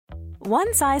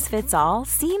One size fits all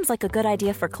seems like a good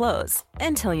idea for clothes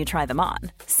until you try them on.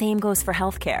 Same goes for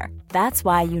healthcare. That's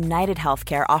why United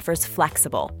Healthcare offers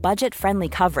flexible, budget-friendly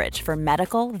coverage for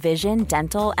medical, vision,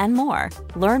 dental, and more.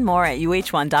 Learn more at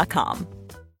uh1.com.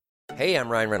 Hey, I'm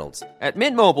Ryan Reynolds. At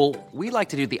Mint Mobile, we like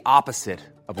to do the opposite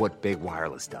of what Big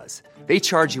Wireless does. They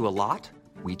charge you a lot,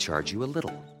 we charge you a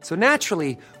little. So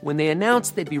naturally, when they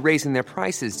announced they'd be raising their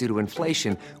prices due to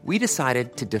inflation, we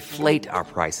decided to deflate our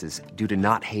prices due to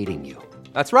not hating you.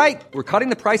 That's right. We're cutting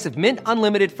the price of Mint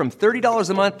Unlimited from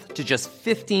 $30 a month to just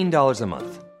 $15 a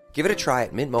month. Give it a try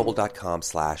at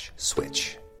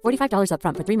mintmobile.com/switch. $45 up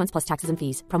front for 3 months plus taxes and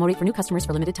fees. Promo rate for new customers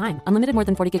for limited time. Unlimited more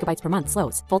than 40 gigabytes per month.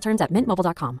 Slows full terms at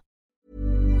mintmobile.com.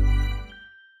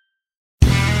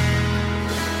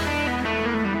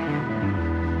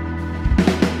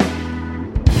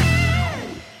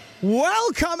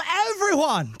 Welcome,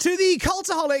 everyone, to the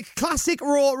Cultaholic Classic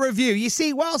Raw review. You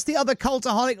see, whilst the other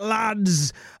Cultaholic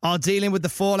lads are dealing with the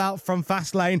fallout from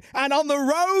Fastlane and on the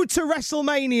road to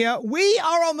WrestleMania, we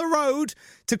are on the road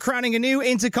to crowning a new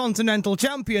Intercontinental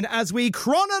Champion as we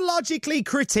chronologically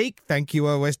critique, thank you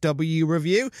OSW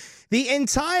Review, the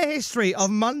entire history of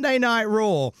Monday Night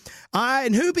Raw.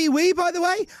 And who be we, by the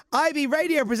way? I be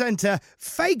radio presenter,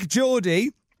 Fake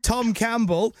Geordie, Tom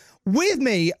Campbell, with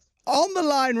me on the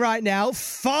line right now,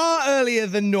 far earlier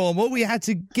than normal. We had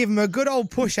to give him a good old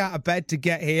push out of bed to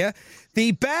get here.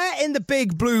 The bear in the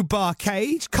big blue bar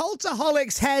cage.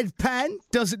 Cultaholic's head pen.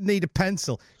 Doesn't need a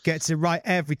pencil. Gets it right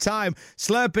every time.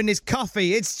 Slurping his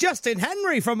coffee. It's Justin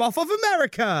Henry from Off of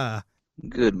America.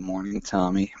 Good morning,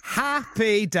 Tommy.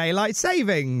 Happy daylight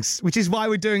savings, which is why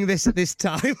we're doing this at this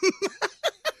time.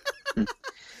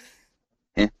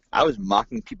 I was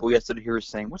mocking people yesterday who were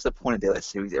saying, what's the point of daylight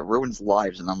savings? It ruins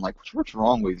lives. And I'm like, what's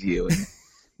wrong with you? And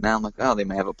now I'm like, oh, they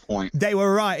may have a point. They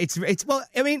were right. It's well,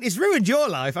 I mean, it's ruined your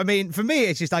life. I mean, for me,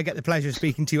 it's just I get the pleasure of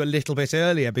speaking to you a little bit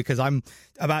earlier because I'm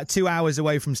about 2 hours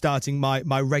away from starting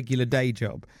my regular day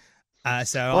job.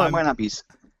 It might not be so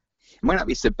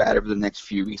bad over the next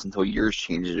few weeks until yours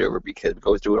changes over because it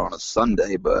goes to it on a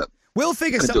Sunday, but we'll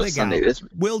figure something out.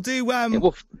 We'll do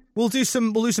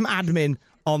some admin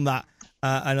on that.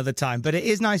 Another time. But it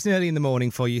is nice and early in the morning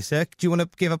for you, sir. Do you want to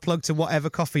give a plug to whatever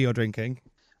coffee you're drinking?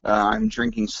 I'm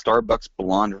drinking Starbucks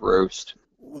Blonde Roast.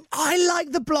 I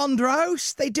like the Blonde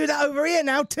Roast. They do that over here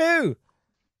now, too.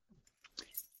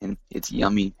 And it's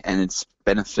yummy, and it's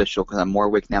beneficial because I'm more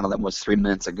awake now than I was 3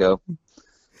 minutes ago.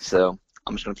 So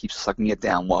I'm just going to keep sucking it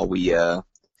down while we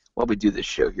do this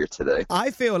show here today.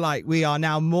 I feel like we are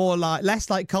now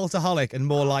less like Cultaholic and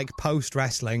more like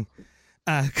post-wrestling.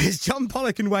 Because John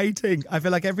Pollock and Waiting, I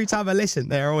feel like every time I listen,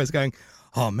 they're always going,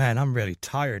 oh man, I'm really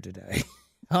tired today.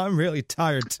 I'm really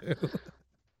tired too.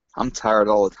 I'm tired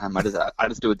all the time. I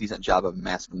just do a decent job of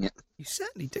masking it. You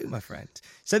certainly do, my friend.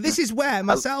 So this is where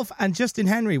myself and Justin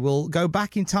Henry will go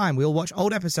back in time. We'll watch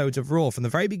old episodes of Raw from the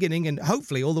very beginning and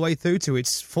hopefully all the way through to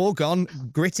its foregone,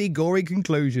 gritty, gory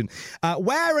conclusion.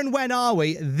 Where and when are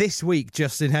we this week,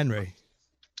 Justin Henry?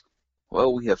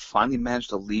 Well, we have finally managed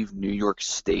to leave New York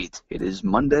State. It is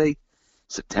Monday,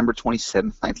 September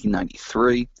 27th,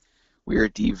 1993. We are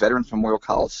at the Veterans Memorial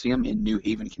Coliseum in New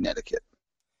Haven, Connecticut.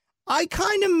 I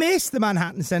kind of miss the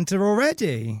Manhattan Center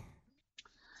already.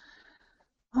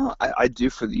 I do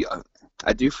for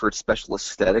its special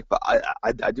aesthetic, but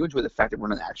I do enjoy the fact that we're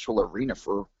in an actual arena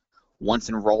for once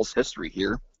in Raw's history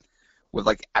here, with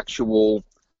like actual.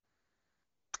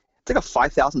 It's like a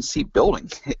 5,000 seat building.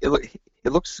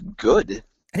 It looks good.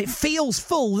 And it feels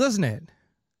full, doesn't it?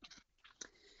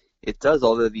 It does,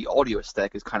 although the audio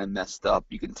stack is kind of messed up.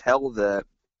 You can tell that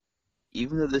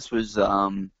even though this was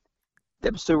the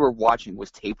episode we're watching was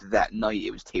taped that night,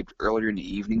 it was taped earlier in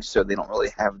the evening, so they don't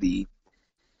really have the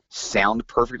sound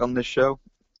perfect on this show.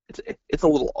 It's a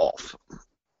little off.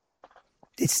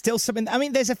 It's still something. I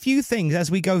mean, there's a few things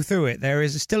as we go through it. There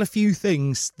is still a few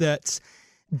things that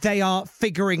they are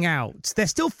figuring out. They're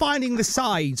still finding the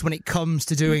sides when it comes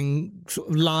to doing sort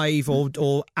of live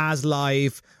or as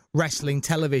live wrestling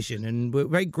television. And we're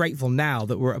very grateful now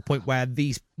that we're at a point where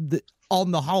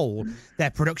on the whole, their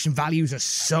production values are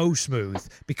so smooth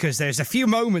because there's a few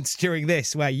moments during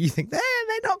this where you think they're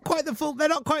not quite they're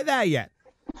not quite there yet.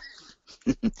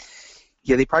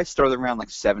 Yeah, they probably started around like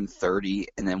 7:30,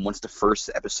 and then once the first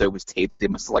episode was taped, they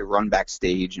must have like run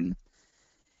backstage and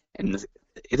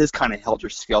it is kind of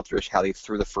helter-skelterish how they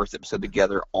threw the first episode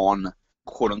together on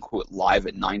quote-unquote live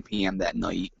at 9 p.m. that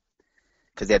night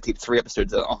because they had taped 3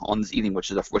 episodes on this evening, which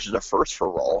is a first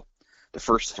for Raw, the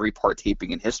first 3-part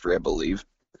taping in history, I believe.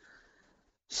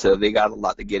 So they got a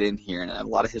lot to get in here and a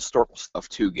lot of historical stuff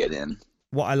to get in.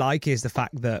 What I like is the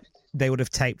fact that they would have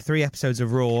taped 3 episodes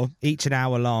of Raw, each an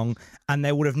hour long, and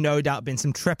there would have no doubt been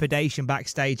some trepidation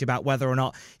backstage about whether or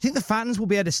not... You think the fans will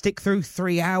be able to stick through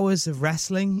 3 hours of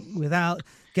wrestling without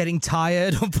getting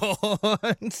tired or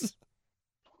bored?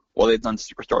 Well, they've done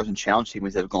Superstars and Challenge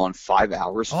Teams that have gone 5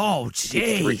 hours. Oh,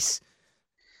 jeez.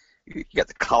 You got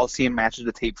the Coliseum matches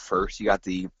to tape first. You got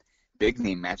the big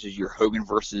name matches, your Hogan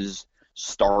versus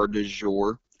Star du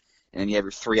Jour. And then you have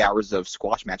your 3 hours of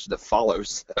squash matches that follow.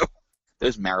 So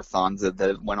those marathons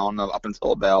that went on up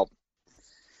until about,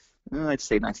 I'd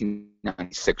say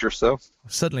 1996 or so.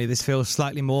 Suddenly this feels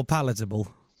slightly more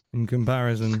palatable in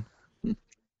comparison.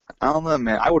 I don't know,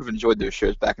 man. I would have enjoyed those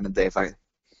shows back in the day if I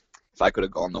could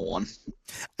have gone to one.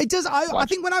 It does. I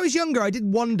think when I was younger, I did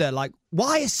wonder, like,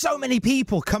 why are so many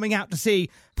people coming out to see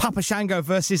Papa Shango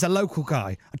versus a local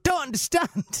guy? I don't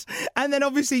understand. And then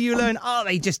obviously you learn,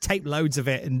 they just tape loads of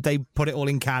it and they put it all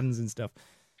in cans and stuff.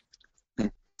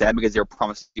 That because they were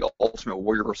promised the Ultimate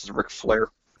Warrior versus Ric Flair.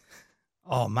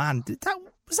 Oh, man.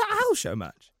 Was that a house show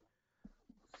match?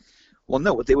 Well,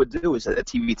 no. What they would do is at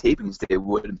TV tapings, they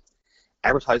would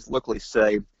advertise locally,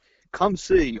 say, come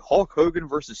see Hulk Hogan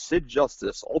versus Sid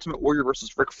Justice, Ultimate Warrior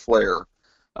versus Ric Flair,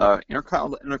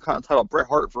 Intercontinental title Bret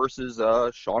Hart versus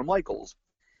Shawn Michaels.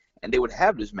 And they would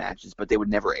have those matches, but they would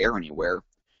never air anywhere,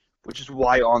 which is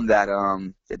why on that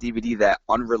DVD, that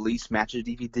unreleased matches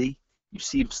DVD, you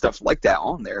see stuff like that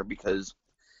on there because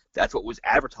that's what was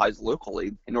advertised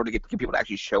locally in order to get people to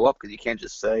actually show up, because you can't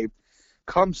just say,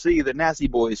 come see the Nasty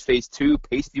Boys face 2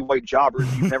 pasty white jobbers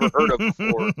you've never heard of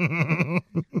before.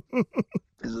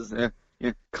 This is,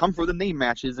 come for the name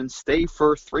matches and stay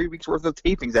for 3 weeks worth of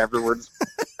tapings afterwards.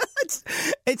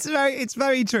 It's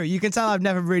very true. You can tell I've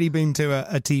never really been to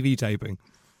a TV taping.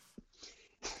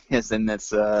 Yes, and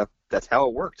that's how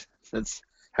it worked. That's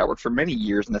how it worked for many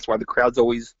years, and that's why the crowd's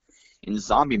always in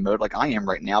zombie mode like I am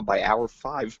right now by hour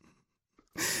 5.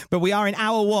 But we are in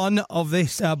hour 1 of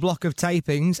this block of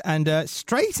tapings, and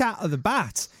straight out of the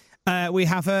bat, we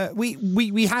have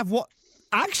what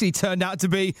actually turned out to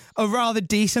be a rather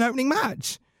decent opening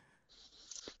match.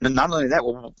 And not only that,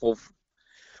 we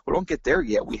don't get there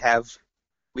yet. We have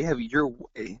your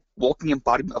walking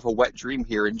embodiment of a wet dream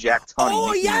here in Jack Tunney.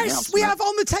 Oh yes, we have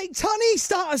on the take Tunney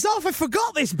start us off. I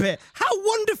forgot this bit. How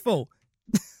wonderful!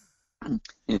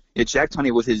 Yeah, Jack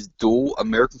Tunney with his dual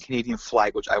American-Canadian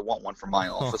flag, which I want one for my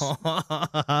office.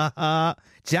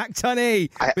 Jack Tunney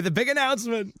with a big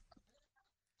announcement.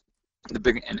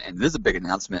 And this is a big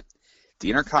announcement. The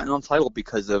Intercontinental title,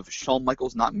 because of Shawn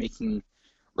Michaels not making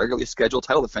regularly scheduled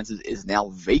title defenses, is now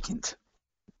vacant,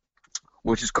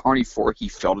 which is carny for he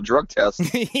failed a drug test.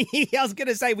 I was going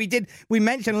to say, we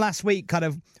mentioned last week kind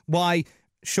of why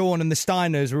Shawn and the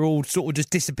Steiners were all sort of just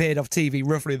disappeared off TV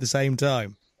roughly at the same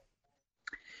time.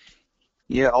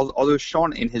 Yeah, although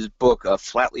Shawn in his book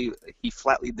flatly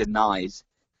denies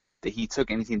that he took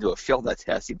anything to fail that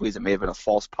test. He believes it may have been a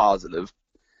false positive.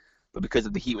 But because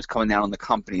of the heat was coming down on the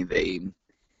company, they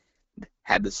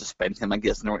had to suspend him, I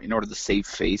guess, in order to save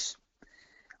face.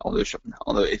 Although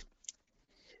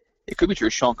it could be true,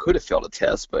 Shawn could have failed a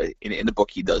test, but in the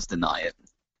book he does deny it.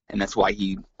 And that's why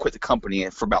he quit the company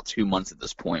for about 2 months at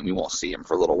this point. We won't see him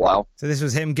for a little while. So this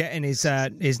was him getting his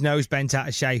nose bent out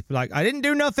of shape. Like, I didn't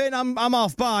do nothing. I'm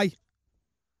off. Bye.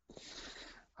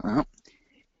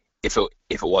 If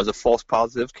it was a false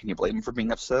positive, can you blame him for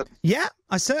being upset? Yeah,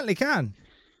 I certainly can.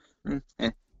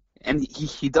 And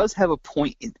he does have a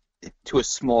point to a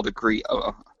small degree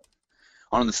on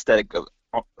an aesthetic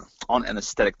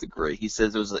degree. He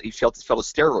says he failed a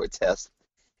steroid test.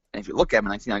 And if you look at him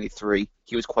in 1993,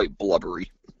 he was quite blubbery.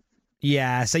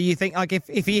 Yeah, so you think, like, if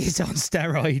he is on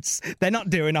steroids, they're not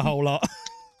doing a whole lot.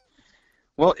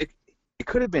 Well, it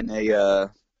could have been he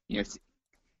could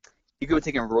have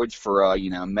taken roids for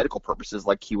medical purposes,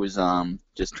 like he was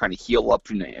just trying to heal up,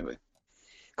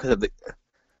 because of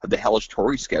the hellish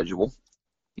touring schedule.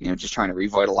 Just trying to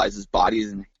revitalize his body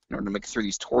in order to make it through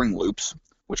these touring loops,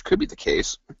 which could be the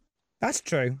case. That's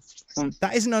true.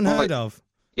 That isn't unheard of.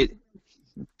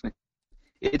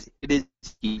 It is,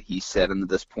 he said, and at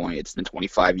this point, it's been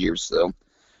 25 years, so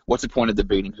what's the point of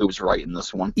debating who was right in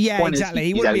this one? Yeah, exactly.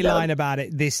 He wouldn't be lying about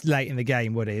it this late in the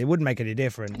game, would he? It wouldn't make any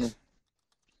difference.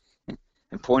 And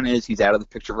the point is, he's out of the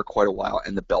picture for quite a while,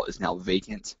 and the belt is now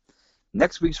vacant.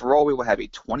 Next week's Raw, we will have a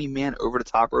 20-man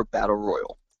over-the-top rope battle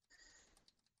royal.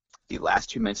 The last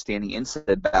 2 men standing in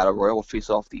said battle royal will face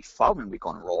off the following week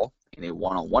on Raw in a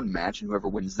one-on-one match, and whoever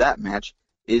wins that match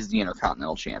is the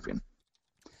Intercontinental Champion.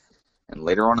 And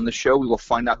later on in the show, we will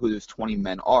find out who those 20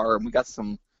 men are, and we got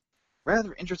some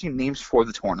rather interesting names for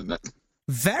the tournament.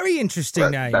 Very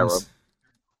interesting names.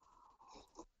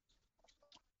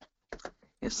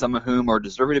 some of whom are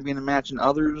deserving to be in the match, and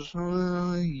others,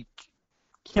 you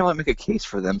can't really make a case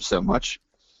for them so much.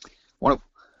 One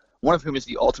of whom is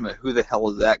the ultimate, who the hell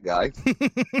is that guy?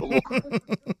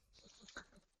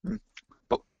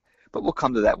 but we'll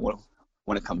come to that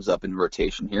when it comes up in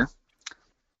rotation here.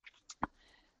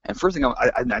 And first thing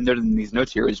I noted in these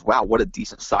notes here is, wow, what a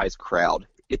decent-sized crowd.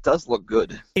 It does look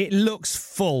good. It looks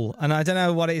full, and I don't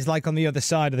know what it is like on the other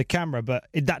side of the camera, but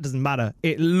that doesn't matter.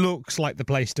 It looks like the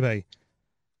place to be.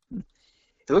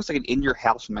 It looks like an In Your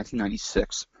House from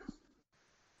 1996,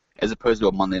 as opposed to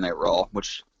a Monday Night Raw,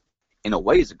 which, in a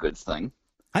way, is a good thing.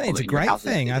 I think it's a great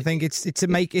thing. I think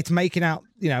it's making out,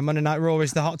 Monday Night Raw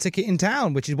is the hot ticket in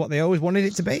town, which is what they always wanted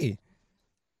it to be.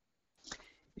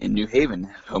 In New Haven,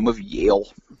 home of Yale,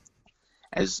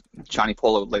 as Johnny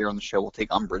Polo later on the show will take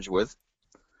umbrage with.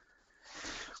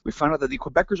 We find out that the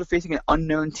Quebecers are facing an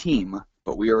unknown team,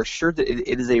 but we are assured that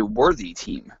it is a worthy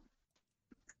team.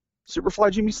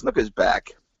 Superfly Jimmy Snuka is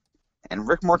back, and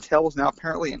Rick Martel is now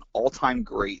apparently an all-time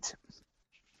great.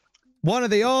 One of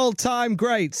the all-time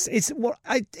greats.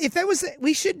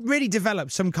 We should really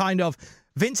develop some kind of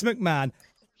Vince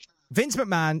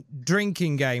McMahon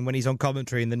drinking game when he's on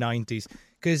commentary in the 90s.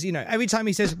 Because, every time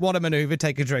he says, what a maneuver,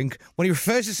 take a drink, when he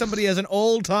refers to somebody as an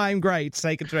all-time great,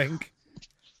 take a drink.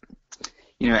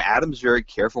 Adam's very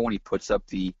careful when he puts up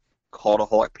the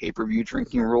Cultaholic pay-per-view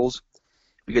drinking rules.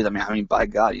 Because, I mean, by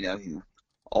God,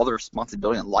 all the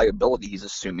responsibility and liability he's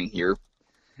assuming here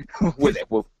with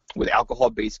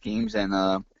alcohol-based games and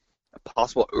a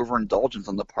possible overindulgence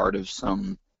on the part of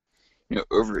some,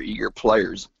 over-eager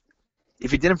players.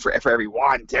 If he did them for every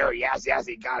 1, 2, yes,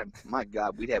 he got him. My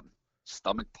God, we'd have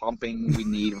stomach pumping. We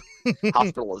need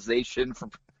hospitalization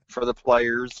for the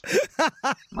players.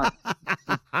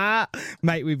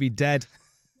 Mate, we'd be dead.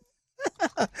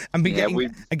 and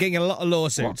getting a lot of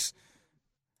lawsuits.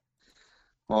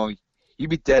 Well, you'd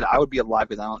be dead. I would be alive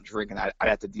because I don't drink, and I'd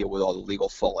have to deal with all the legal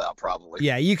fallout probably.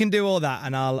 Yeah, you can do all that,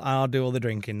 and I'll do all the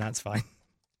drinking. That's fine.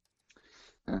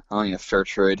 Yeah, fair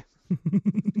trade.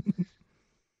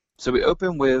 So we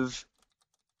open with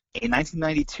a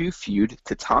 1992 feud,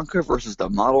 Tatanka versus the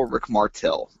model Rick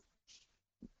Martel.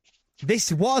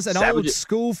 This was an old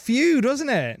school feud,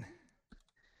 wasn't it?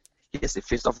 Yes, they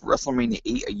faced off at WrestleMania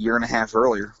 8 a year and a half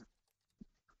earlier.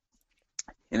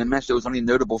 In a match that was only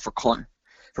notable for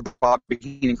Bobby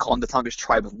Heenan calling Tatanka's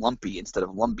tribe Lumpy instead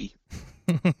of Lumpy.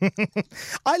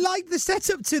 I like the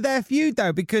setup to their feud,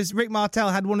 though, because Rick Martel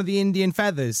had one of the Indian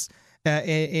feathers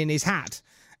in his hat,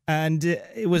 and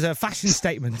it was a fashion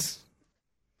statement.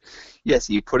 Yes,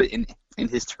 he put it in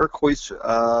his turquoise.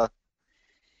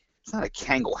 It's not a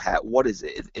Kangol hat. What is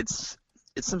it? It's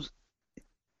some.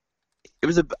 It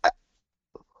was a.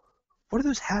 What are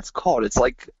those hats called? It's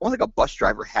like almost like a bus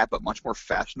driver hat, but much more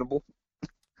fashionable.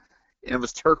 And it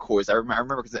was turquoise. I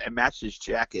remember because it matched his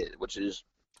jacket, which is.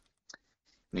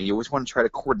 You always want to try to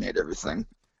coordinate everything.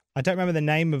 I don't remember the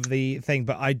name of the thing,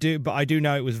 but I do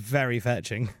know it was very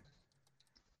fetching.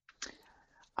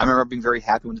 I remember being very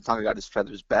happy when Tatanka got his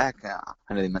feathers back.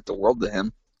 I know they meant the world to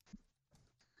him.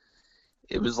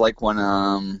 It was like when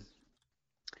Al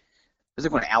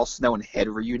Snow and Head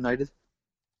reunited.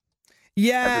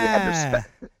 Yeah.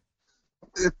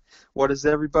 What does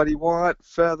everybody want?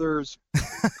 Feathers.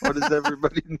 What does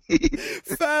everybody need?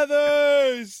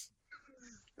 Feathers.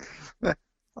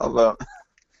 Although,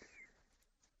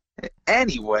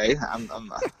 anyway,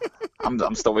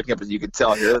 I'm still waking up, as you can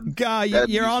tell here. Guy,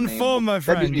 you're on form, my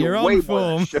friend. You're on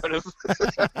form.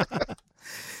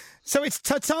 So it's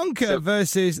Tatanka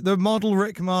versus the model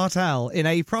Rick Martel in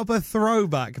a proper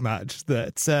throwback match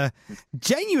that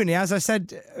genuinely, as I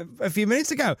said a few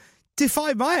minutes ago,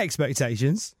 defied my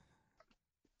expectations.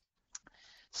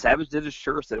 Savage did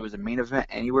assure us that it was a main event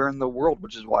anywhere in the world,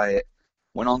 which is why it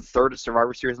went on third at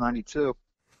Survivor Series 92.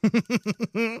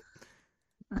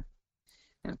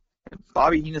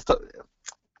 Bobby Heenan is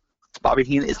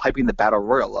hyping the Battle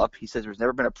Royal up. He says there's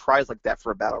never been a prize like that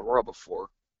for a Battle Royal before.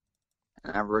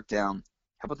 And I wrote down,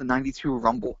 how about the 92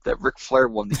 Rumble that Ric Flair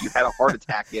won that you had a heart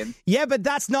attack in? Yeah, but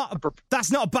that's not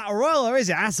a Battle Royal, or is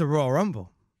it? That's a Royal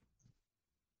Rumble.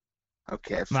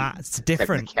 Okay. That's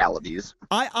different. Technicalities.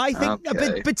 I think,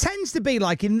 okay. but tends to be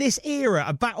like in this era,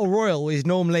 a Battle Royal is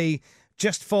normally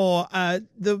just for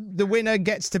the winner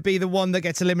gets to be the one that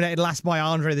gets eliminated last by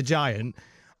Andre the Giant,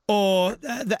 or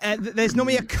there's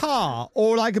normally a car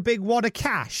or like a big wad of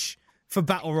cash for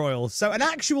Battle Royals. So an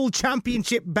actual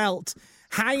championship belt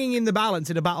hanging in the balance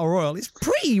in a Battle Royal is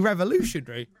pretty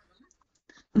revolutionary.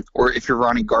 Or if you're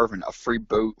Ronnie Garvin, a free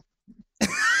boat.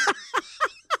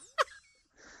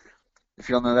 If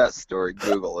you don't know that story,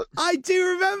 Google it. I do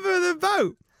remember the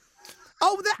boat.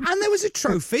 Oh, and there was a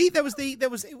trophy. We're going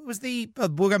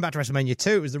back to WrestleMania 2.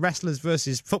 It was the wrestlers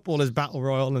versus footballers battle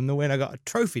royal, and the winner got a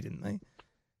trophy, didn't they?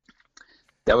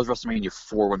 That was WrestleMania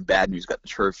 4 when Bad News got the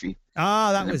trophy.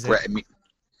 Ah, that was it.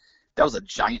 That was a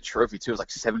giant trophy too. It was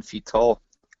like 7 feet tall.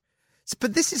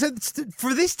 But this is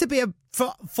for this to be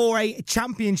for a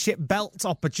championship belt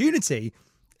opportunity.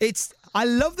 I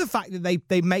love the fact that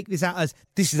they make this out as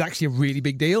this is actually a really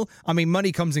big deal. I mean,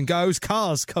 money comes and goes,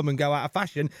 cars come and go out of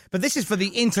fashion, but this is for the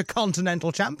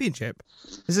Intercontinental Championship.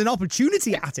 There's an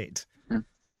opportunity at it. And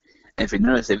if you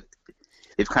notice,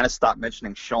 they've kind of stopped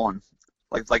mentioning Shawn.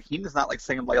 Like he's not like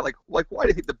saying like why did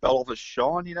he take the belt off of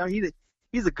Shawn? You know,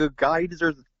 he's a good guy. He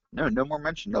deserves no more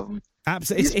mention of him.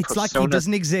 Absolutely, it's like he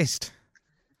doesn't exist.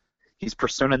 He's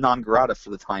persona non grata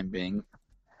for the time being,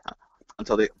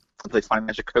 until they finally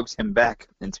manage to coax him back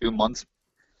in 2 months.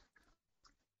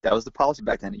 That was the policy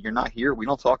back then. You're not here, we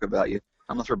don't talk about you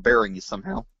unless we're burying you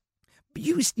somehow. But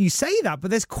you say that, but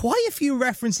there's quite a few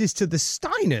references to the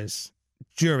Steiners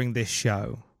during this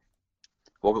show.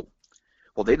 Well,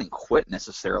 they didn't quit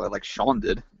necessarily like Shawn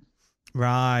did.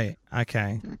 Right.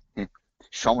 Okay.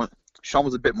 Shawn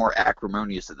was a bit more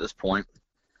acrimonious at this point,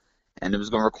 and it was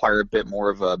going to require a bit more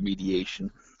of a mediation.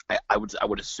 I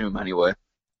would assume anyway.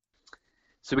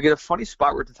 So we get a funny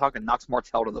spot where Tatanka knocks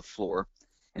Martel to the floor,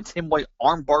 and Tim White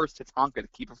armbars Tatanka to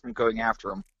keep him from going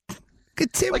after him.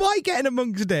 Could Tim White getting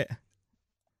amongst it?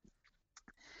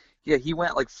 Yeah, he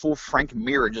went like full Frank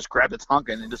Mir and just grabbed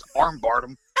Tatanka and then just armbarred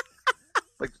him,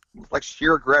 like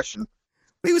sheer aggression.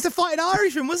 He was a fighting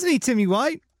Irishman, wasn't he, Timmy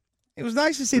White? It was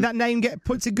nice to see that name get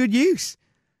put to good use.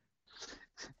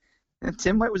 And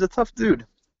Tim White was a tough dude.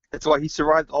 That's why he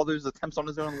survived all those attempts on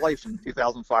his own life in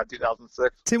 2005,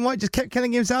 2006. Tim White just kept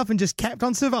killing himself and just kept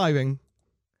on surviving.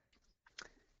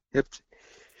 Yep.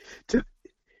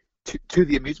 To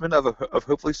the amusement of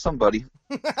hopefully somebody.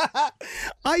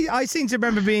 I seem to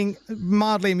remember being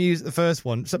mildly amused at the first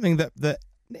one, something that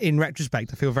in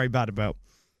retrospect I feel very bad about.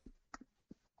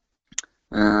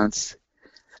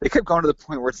 They kept going to the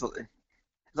point where it's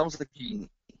almost like it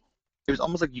was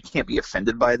almost like you can't be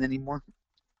offended by it anymore.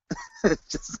 It's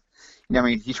just, I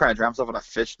mean, he's trying to drown himself in a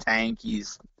fish tank.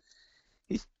 He's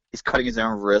cutting his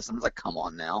own wrist. I'm like, come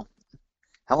on now.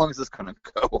 How long is this going to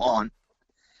go on?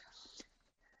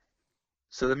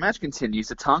 So the match continues.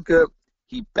 Tatanka,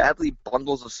 he badly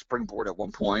bundles a springboard at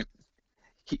one point.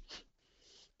 He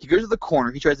goes to the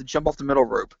corner. He tries to jump off the middle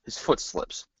rope. His foot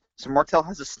slips. So Martel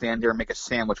has to stand there and make a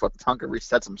sandwich while Tatanka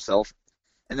resets himself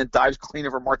and then dives clean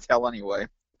over Martel anyway.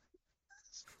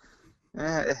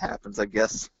 It happens, I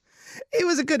guess. It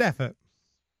was a good effort.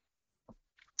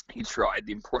 He tried.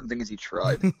 The important thing is he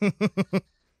tried.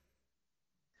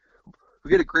 We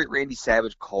get a great Randy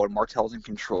Savage call, and Martel's in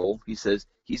control. He says,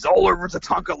 he's all over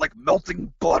Tatanka like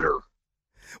melting butter.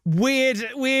 Weird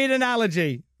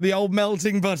analogy. The old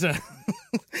melting butter.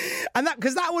 And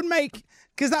that would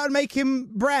make him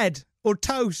bread or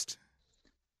toast.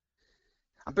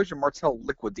 I'm picturing Martel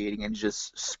liquidating and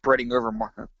just spreading over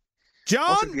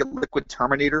John? Like the liquid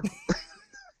Terminator.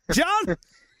 John?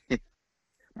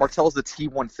 Martel's the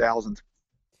T-1000.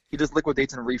 He just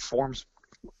liquidates and reforms.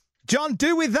 John,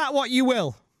 do with that what you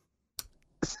will.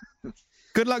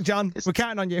 Good luck, John. We're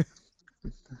counting on you.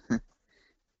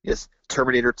 Yes,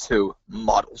 Terminator 2,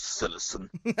 Model Citizen.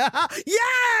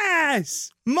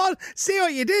 Yes! See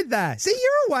what you did there. See,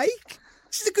 you're awake.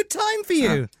 This is a good time for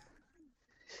you.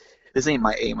 This ain't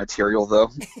my A material, though.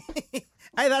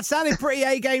 Hey, that sounded pretty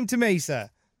A-game to me, sir.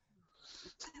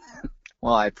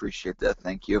 Well, I appreciate that.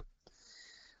 Thank you.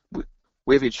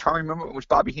 We have a charming moment in which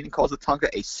Bobby Heenan calls Tatanka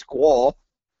a squall,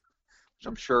 which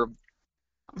I'm sure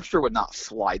would not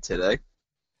fly today.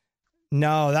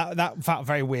 No, that felt a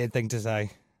very weird thing to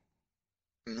say.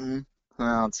 Mm-hmm.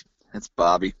 Well, it's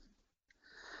Bobby.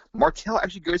 Martel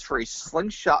actually goes for a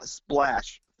slingshot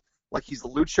splash, like he's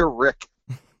Lucha Rick.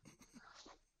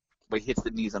 But he hits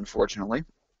the knees, unfortunately.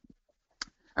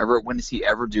 I wrote, when does he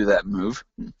ever do that move?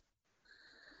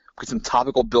 With some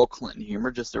topical Bill Clinton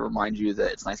humor, just to remind you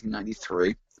that it's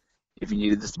 1993, if you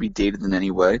needed this to be dated in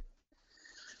any way.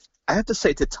 I have to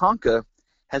say, Tatanka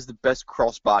has the best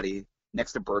crossbody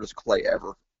next to Brodus Clay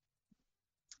ever.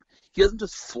 He doesn't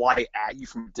just fly at you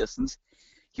from a distance.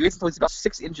 He waits until he's about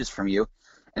 6 inches from you,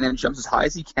 and then jumps as high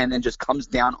as he can, and just comes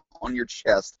down on your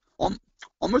chest,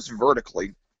 almost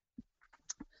vertically.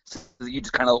 So you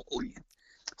just kind of,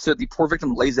 so the poor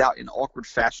victim lays out in awkward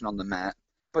fashion on the mat,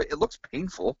 but it looks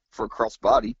painful for a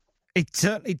crossbody. It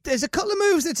certainly. There's a couple of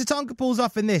moves that Tatanka pulls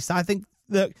off in this. I think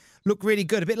that look really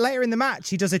good. A bit later in the match,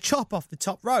 he does a chop off the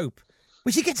top rope,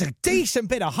 which he gets a decent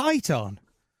bit of height on.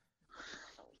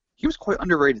 He was quite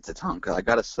underrated, Tatanka, I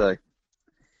gotta say.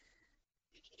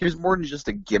 he was more than just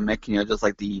a gimmick, just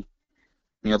like the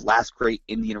last great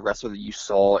Indian wrestler that you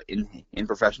saw in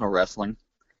professional wrestling.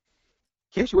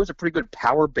 He actually was a pretty good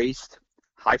power-based,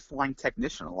 high-flying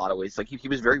technician in a lot of ways. Like he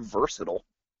was very versatile.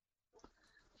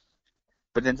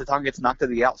 But then Tatanka gets knocked to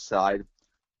the outside.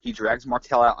 He drags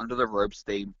Martel out under the ropes.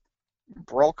 They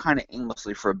brawl kind of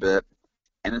aimlessly for a bit,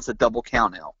 and it's a double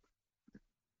count out.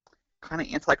 Kind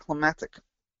of anticlimactic.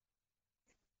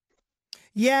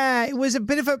 Yeah, it was a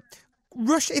bit of a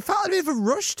rush. It felt a bit of a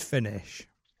rushed finish.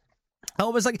 I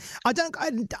was like, I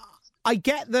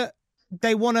get that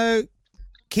they want to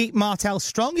keep Martel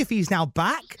strong if he's now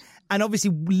back, and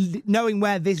obviously knowing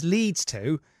where this leads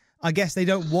to, I guess they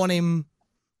don't want him,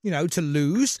 to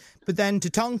lose. But then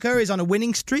Tatanka is on a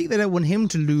winning streak. They don't want him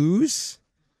to lose.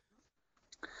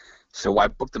 So why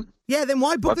book them? Yeah, then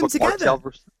why book them together?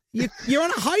 You're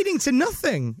on a hiding to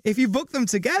nothing if you book them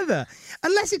together,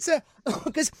 unless it's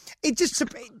because it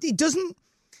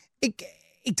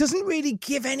doesn't really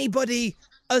give anybody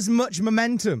as much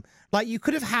momentum. Like you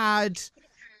could have had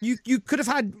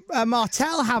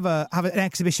Martel have an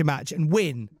exhibition match and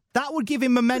win. That would give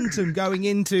him momentum going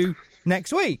into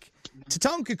next week.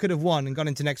 Tatanka could have won and gone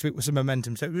into next week with some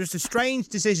momentum. So it was just a strange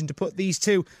decision to put these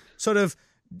two sort of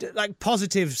like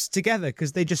positives together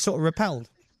because they just sort of repelled.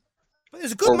 But it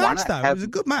was a good match, though. It was a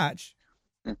good match.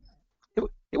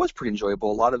 It was pretty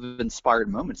enjoyable. A lot of inspired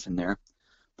moments in there.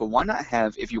 But why not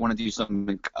have, if you want to do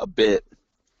something a bit,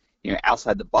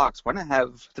 outside the box, why not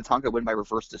have Tatanka win by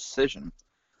reverse decision?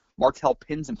 Martel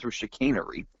pins him through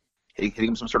chicanery, hitting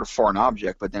him some sort of foreign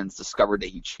object, but then it's discovered that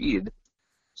he cheated.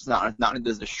 So not only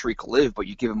does the streak live, but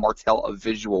you give Martel a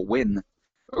visual win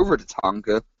over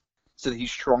Tatanka so that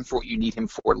he's strong for what you need him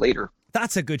for later.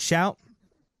 That's a good shout.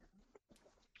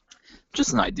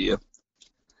 Just an idea.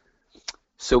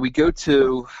 So we go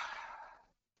to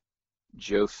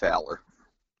Joe Fowler.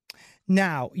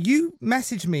 Now, you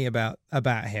messaged me about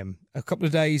him a couple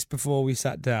of days before we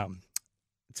sat down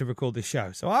to record this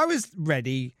show. So I was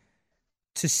ready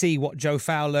to see what Joe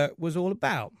Fowler was all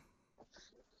about.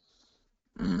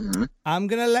 Mm-hmm. I'm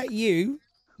going to let you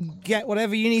get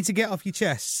whatever you need to get off your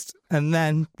chest, and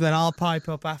then I'll pipe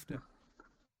up after.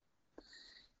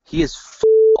 He is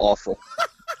awful.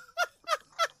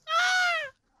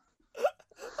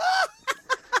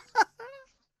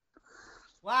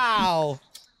 Wow.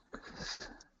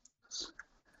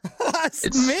 That's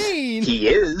mean. He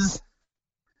is.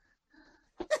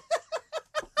 I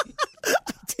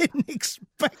didn't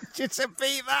expect you to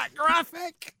be that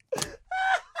graphic.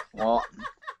 Well,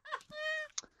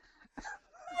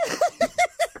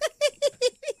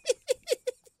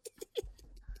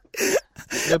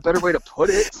 no better way to put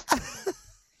it.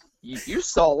 You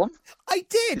saw him. I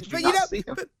did but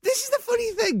but this is the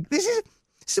funny thing. This is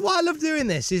why I love doing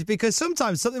this, is because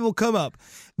sometimes something will come up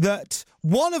that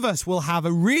one of us will have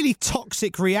a really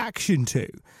toxic reaction to,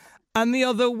 and the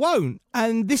other won't.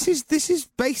 And this is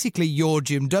basically your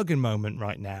Jim Duggan moment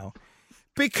right now,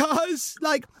 because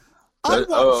like.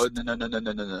 No!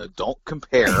 Don't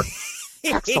compare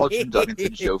Hacksaw Jim Duggan to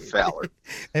Joe Fowler.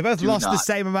 They both lost the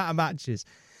same amount of matches.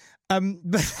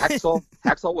 But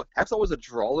Hacksaw was a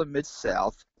draw in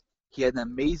Mid-South. He had an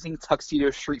amazing tuxedo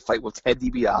street fight with Ted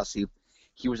DiBiase.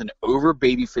 He was an over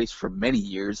babyface for many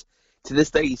years. To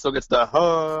this day, he still gets the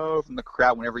ho from the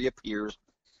crowd whenever he appears.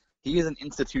 He is an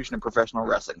institution in professional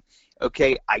wrestling.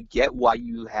 Okay, I get why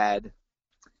you had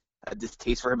a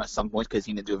distaste for him at some point because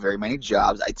he didn't do very many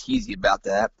jobs. I tease you about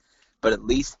that. But at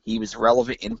least he was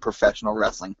relevant in professional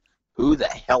wrestling. Who the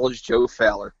hell is Joe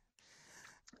Fowler?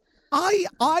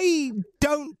 I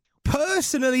don't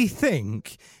personally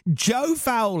think Joe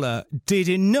Fowler did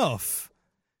enough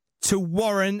to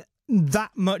warrant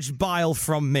that much bile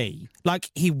from me. Like,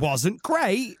 he wasn't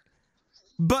great,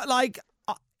 but like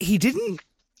he didn't.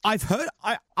 I've heard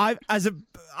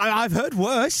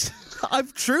worse.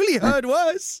 I've truly heard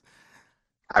worse.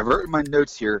 I wrote in my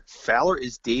notes here, Fowler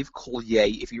is Dave Collier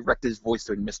if he wrecked his voice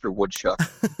doing Mr. Woodchuck.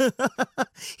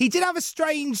 He did have a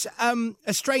strange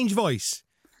voice.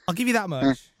 I'll give you that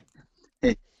much.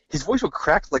 His voice would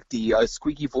crack like the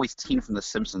squeaky voiced teen from The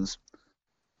Simpsons.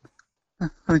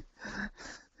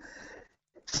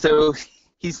 So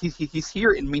he's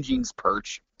here in Mean Gene's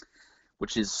Perch,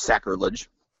 which is sacrilege.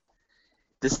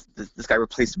 This guy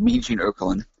replaced Mean Gene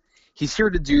Okerlund. He's here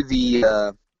to do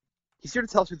the. He's here to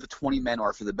tell us who the 20 men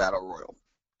are for the Battle Royal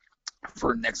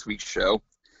for next week's show.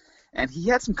 And he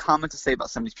had some comments to say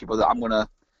about some of these people that I'm going to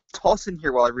toss in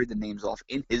here while I read the names off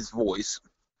in his voice.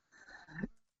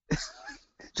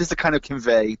 Just to kind of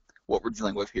convey what we're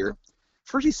dealing with here.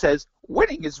 First he says,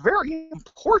 winning is very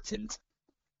important.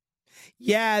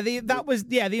 Yeah,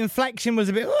 the inflection was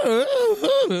a bit...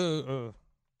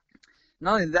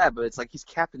 Not only that, but it's like he's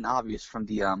Captain Obvious from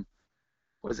the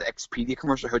what is it, Expedia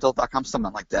commercial, Hotel.com,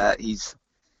 something like that. He's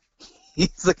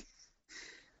like,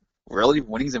 really?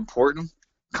 Winning's important?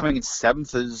 Coming in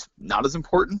 7th is not as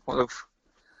important? Well,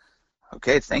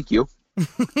 okay, thank you.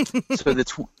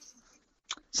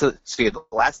 So you have the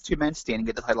last 2 men standing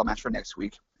at the title match for next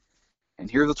week.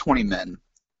 And here are the 20 men.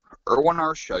 Erwin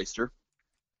R. Shyster,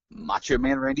 Macho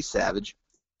Man Randy Savage,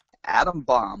 Adam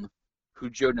Bomb, who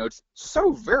Joe notes,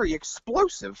 so very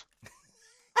explosive.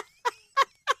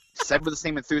 Said with the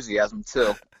same enthusiasm,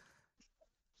 too.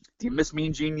 Do you miss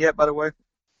Mean Gene yet, by the way?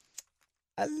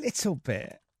 A little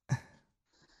bit.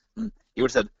 He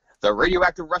would have said, the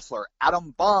radioactive wrestler,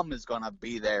 Adam Bomb, is going to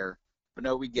be there. But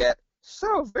no, we get,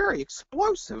 so very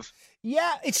explosive.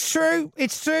 Yeah, it's true.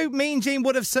 It's true. Mean Gene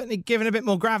would have certainly given a bit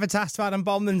more gravitas to Adam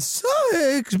Bomb than so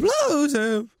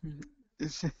explosive.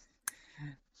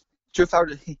 Joe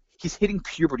Fowler, he's hitting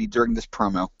puberty during this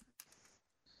promo.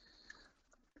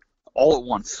 All at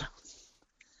once.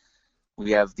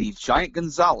 We have the Giant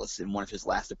Gonzalez in one of his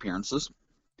last appearances.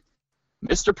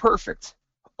 Mr. Perfect,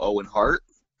 Owen Hart,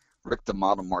 Rick the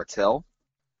Model Martel,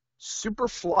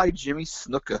 Superfly Jimmy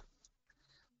Snuka,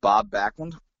 Bob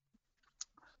Backlund,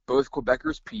 both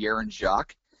Quebecers, Pierre and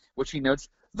Jacques, which he notes,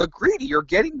 the greedy are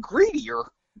getting greedier.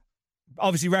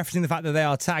 Obviously referencing the fact that they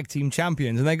are tag team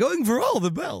champions and they're going for all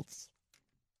the belts.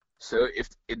 So if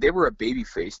they were a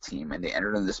babyface team and they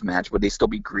entered in this match, would they still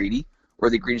be greedy? Or are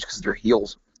they greedy just because they're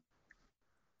heels?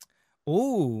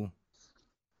 Ooh.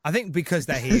 I think because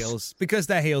they're heels. Because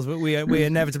they're heels, but we're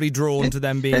inevitably drawn to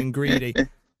them being greedy.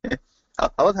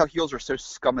 I love how heels are so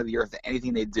scum of the earth that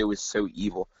anything they do is so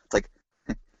evil. It's like,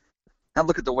 now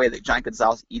look at the way that Giant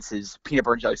Gonzalez eats his peanut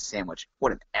butter and jelly sandwich.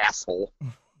 What an asshole.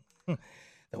 The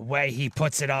way he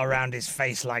puts it all around his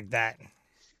face like that.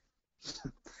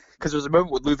 Because there's a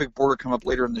moment with Ludwig Borger come up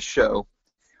later in the show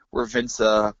where Vince,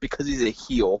 because he's a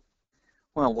heel,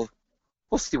 well,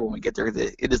 we'll see when we get there.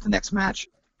 It is the next match.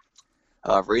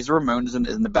 Razor Ramon is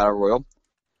in the Battle Royal.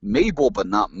 Mabel, but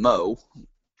not Mo.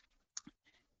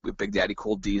 With Big Daddy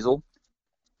Cool Diesel.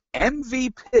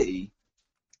 MVP.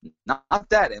 Not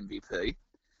that MVP.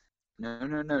 No.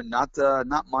 Not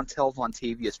Montel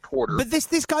Vontavious Porter. But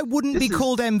this guy wouldn't be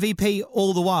called MVP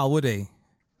all the while, would he?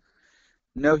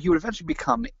 No, he would eventually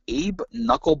become Abe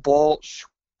Knuckleball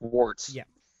Schwartz. Yeah.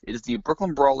 It is the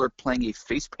Brooklyn Brawler playing a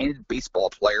face-painted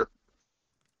baseball player.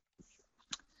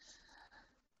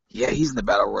 Yeah, he's in the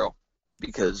Battle Royal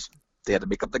because they had to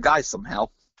make up the guys somehow.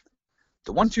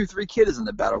 The 1-2-3 Kid is in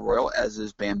the Battle Royal, as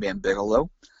is Bam Bam Bigelow,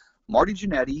 Marty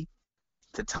Jannetty,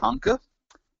 Tatanka,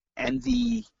 and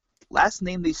the last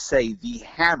name they say, the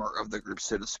hammer of the group,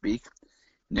 so to speak.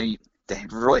 You know, they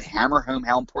really hammer home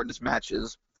how important this match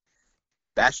is.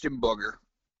 Bastion Booger.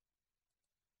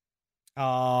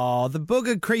 Oh, the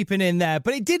Booger creeping in there.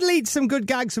 But it did lead to some good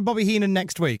gags for Bobby Heenan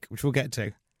next week, which we'll get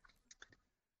to.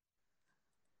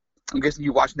 I'm guessing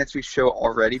you watched next week's show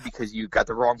already because you got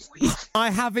the wrong week. I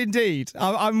have indeed.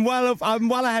 I'm well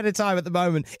ahead of time at the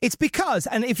moment. It's because,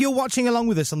 and if you're watching along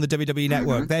with us on the WWE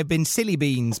Network, there have been silly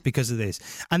beans because of this,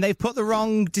 and they've put the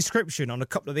wrong description on a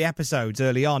couple of the episodes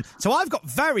early on. So I've got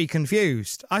very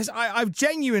confused. I've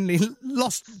genuinely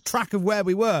lost track of where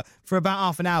we were for about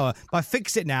half an hour. But I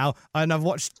fixed it now, and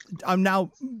I'm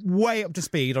now way up to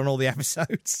speed on all the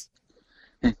episodes.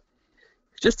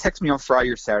 Just text me on Friday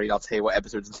or Saturday. I'll tell you what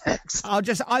episode's next.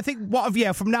 I think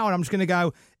from now on, I'm just going to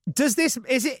go,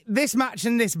 is it this match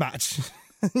and this match?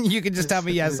 You can just tell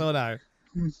me yes or no.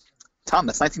 Tom,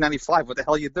 that's 1995. What the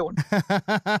hell are you doing?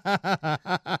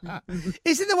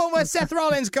 Is it the one where Seth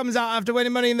Rollins comes out after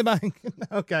winning Money in the Bank?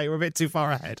 Okay, we're a bit too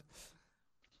far ahead.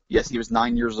 Yes, he was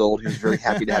 9 years old. He was very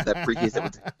happy to have that briefcase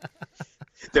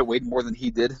that weighed more than he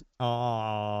did.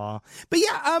 Aww. But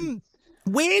yeah,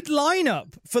 weird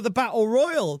lineup for the Battle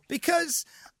Royal because,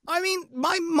 I mean,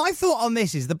 my thought on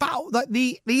this is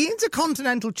the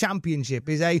Intercontinental Championship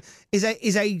is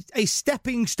a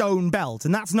stepping stone belt,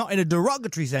 and that's not in a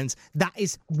derogatory sense. That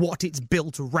is what it's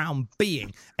built around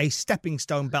being, a stepping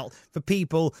stone belt for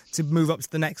people to move up to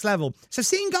the next level. So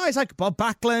seeing guys like Bob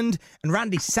Backlund and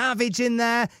Randy Savage in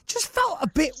there just felt a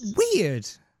bit weird.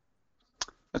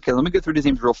 Okay, let me go through these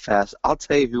names real fast. I'll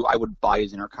tell you who I would buy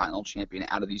as Intercontinental Champion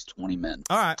out of these 20 men.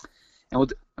 All right. And I'm going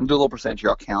to do a little percentage here.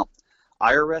 I'll count.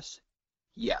 IRS,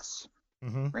 yes.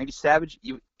 Mm-hmm. Randy Savage,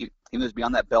 even though he's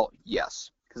beyond that belt,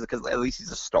 yes. Because at least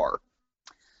he's a star.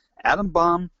 Adam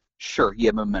Bomb, sure, he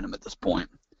had momentum at this point.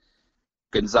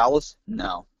 Gonzalez,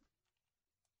 no.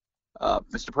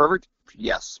 Mr. Perfect,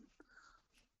 yes.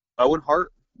 Owen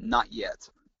Hart, not yet.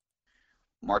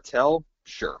 Martel,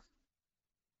 sure.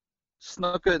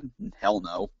 Snuka, hell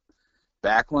no.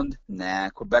 Backlund, nah.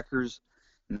 Quebecers,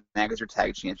 Mag is your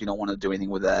tag champs. You don't want to do anything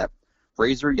with that.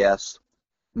 Razor, yes.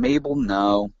 Mabel,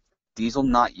 no. Diesel,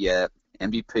 not yet.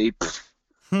 MVP,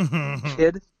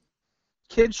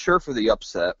 Kid, sure for the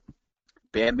upset.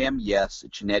 Bam Bam, yes.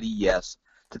 Janetti, yes.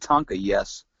 Tatanka,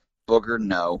 yes. Booger,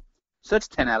 no. So that's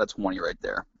 10 out of 20 right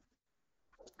there.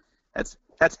 That's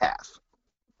half.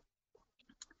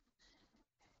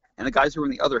 And the guys who are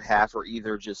in the other half are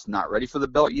either just not ready for the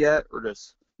belt yet or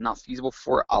just not feasible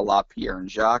for it, a la Pierre and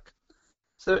Jacques.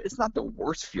 So it's not the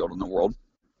worst field in the world.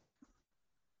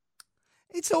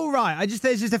 It's all right.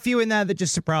 There's just a few in there that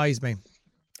just surprised me.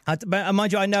 But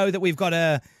mind you, I know that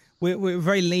we're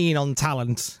very lean on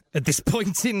talent at this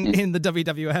point in the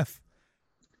WWF.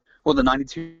 Well, the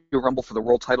 92 Rumble for the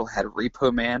world title had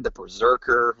Repo Man, the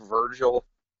Berserker, Virgil.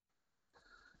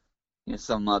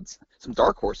 Some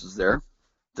dark horses there,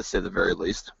 to say the very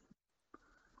least.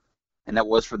 And that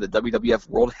was for the WWF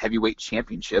World Heavyweight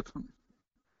Championship.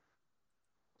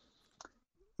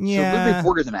 Yeah. So Ludwig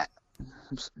Borg is in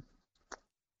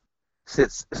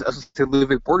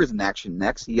Ludwig Borg is in action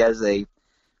next. He has a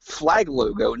flag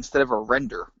logo instead of a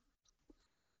render.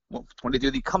 Well, when they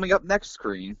do the coming up next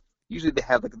screen, usually they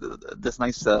have this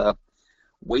nice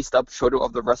waist-up photo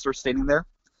of the wrestler standing there.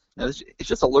 Now, it's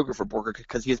just a logo for Borger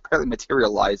because he has apparently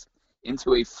materialized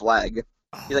into a flag.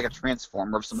 He's like a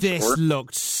transformer of some sort. This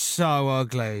looked so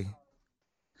ugly.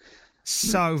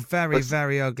 So very,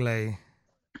 very ugly.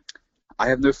 I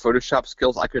have no Photoshop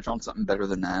skills. I could have drawn something better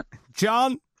than that.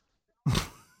 John,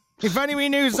 if only we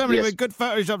knew somebody with good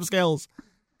Photoshop skills.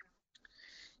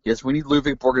 Yes, we need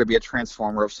Ludwig Borger to be a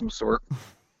transformer of some sort.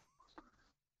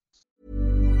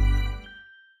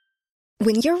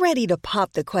 When you're ready to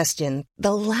pop the question,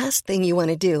 the last thing you want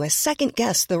to do is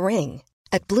second-guess the ring.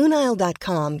 At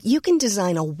BlueNile.com, you can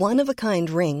design a one-of-a-kind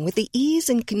ring with the ease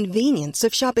and convenience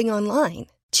of shopping online.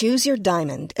 Choose your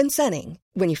diamond and setting.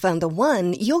 When you find the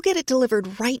one, you'll get it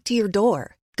delivered right to your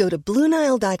door. Go to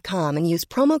BlueNile.com and use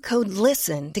promo code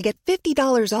LISTEN to get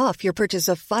 $50 off your purchase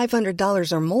of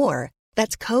 $500 or more.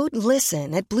 That's code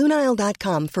LISTEN at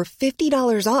BlueNile.com for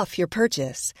 $50 off your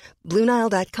purchase.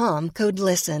 BlueNile.com, code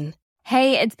LISTEN.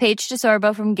 Hey, it's Paige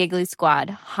DeSorbo from Giggly Squad.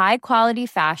 High quality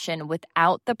fashion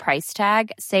without the price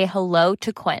tag. Say hello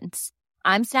to Quince.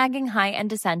 I'm snagging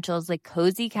high-end essentials like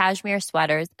cozy cashmere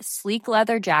sweaters, sleek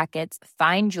leather jackets,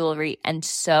 fine jewelry, and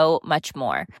so much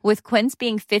more. With Quince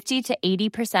being 50 to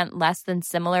 80% less than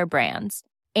similar brands.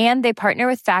 And they partner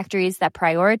with factories that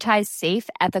prioritize safe,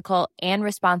 ethical, and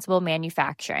responsible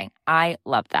manufacturing. I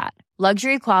love that.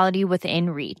 Luxury quality within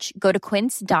reach. Go to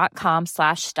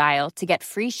quince.com/style to get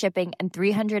free shipping and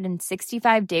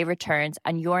 365-day returns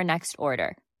on your next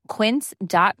order.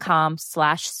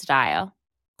 Quince.com/style.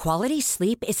 Quality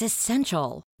sleep is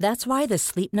essential. That's why the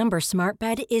Sleep Number Smart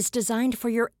Bed is designed for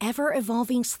your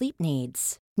ever-evolving sleep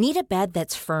needs. Need a bed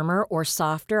that's firmer or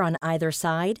softer on either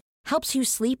side? Helps you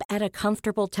sleep at a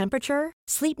comfortable temperature?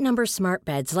 Sleep Number Smart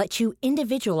Beds let you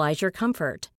individualize your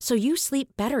comfort, so you sleep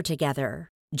better together.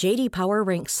 J.D. Power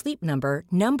ranks Sleep Number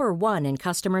number 1 in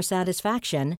customer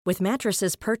satisfaction with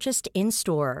mattresses purchased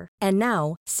in-store. And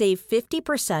now, save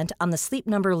 50% on the Sleep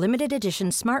Number Limited Edition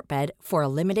Smart Bed for a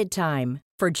limited time.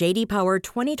 For J.D. Power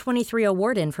 2023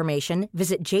 award information,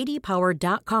 visit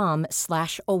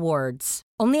jdpower.com/awards.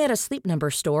 Only at a Sleep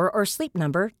Number store or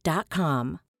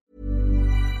sleepnumber.com.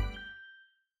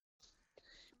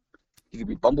 He could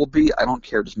be Bumblebee. I don't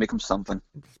care. Just make him something.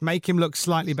 Make him look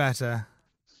slightly better.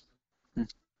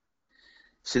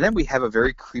 So then we have a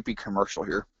very creepy commercial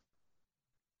here.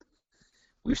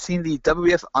 We've seen the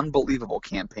WWF Unbelievable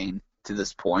campaign to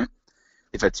this point.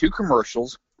 They've had 2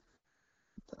 commercials.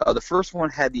 The first one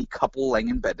had the couple laying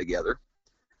in bed together.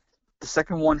 The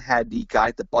second one had the guy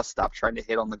at the bus stop trying to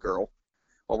hit on the girl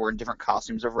while we're in different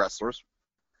costumes of wrestlers.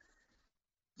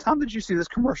 Tom, did you see this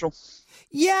commercial?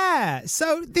 Yeah.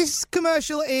 So this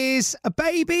commercial is a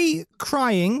baby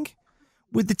crying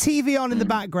with the TV on in the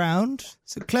background.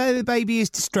 So clearly the baby is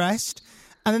distressed.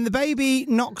 And then the baby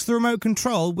knocks the remote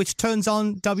control, which turns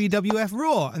on WWF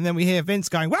Raw. And then we hear Vince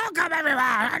going, "Welcome,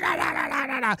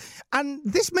 everyone!" And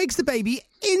this makes the baby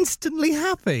instantly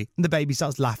happy. And the baby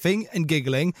starts laughing and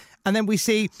giggling. And then we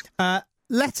see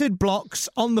lettered blocks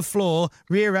on the floor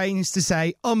rearranged to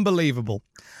say, "Unbelievable."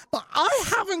 But I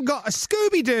haven't got a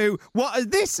Scooby-Doo what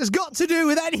this has got to do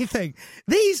with anything.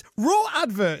 These Raw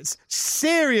adverts,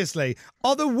 seriously,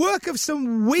 are the work of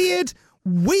some weirdly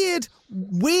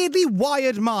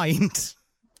wired mind.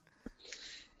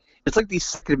 It's like the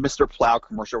second Mr. Plow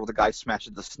commercial where the guy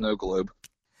smashes the snow globe.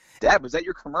 Dad, was that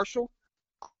your commercial?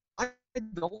 I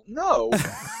don't know.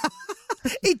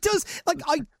 It does. Like,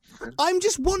 I'm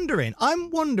just wondering. I'm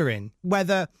wondering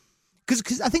whether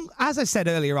Because I think, as I said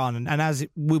earlier on, and as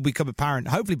it will become apparent,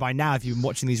 hopefully by now, if you've been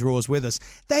watching these Raws with us,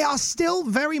 they are still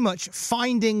very much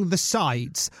finding the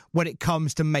sides when it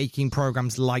comes to making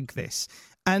programs like this.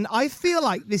 And I feel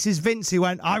like this is Vince who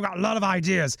went, I've got a lot of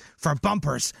ideas for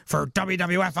bumpers for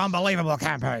WWF Unbelievable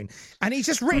campaign. And he's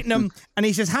just written them and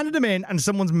he's just handed them in and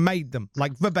someone's made them,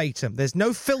 like verbatim. There's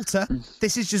no filter.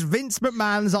 This is just Vince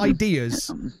McMahon's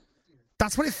ideas.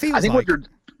 That's what it feels like.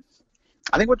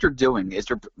 I think what you're doing is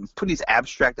you're putting these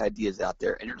abstract ideas out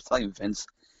there and you're just telling Vince,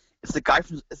 it's the guys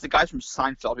from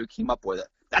Seinfeld who came up with it.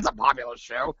 That's a popular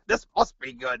show. This must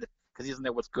be good. Because he doesn't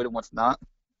know what's good and what's not.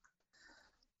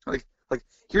 Like,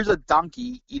 here's a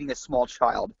donkey eating a small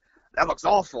child. That looks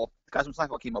awful. The guys from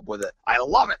Seinfeld came up with it. I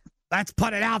love it. Let's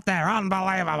put it out there.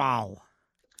 Unbelievable.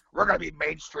 We're going to be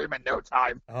mainstream in no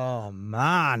time. Oh,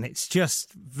 man. It's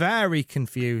just very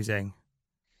confusing.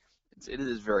 It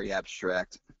is very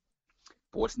abstract.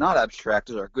 But what's not abstract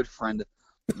is our good friend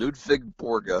Ludwig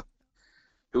Borga,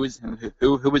 who is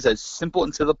as simple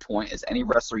and to the point as any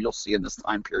wrestler you'll see in this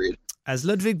time period. As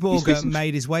Ludwig Borga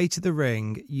made his way to the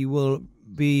ring, you will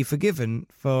be forgiven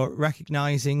for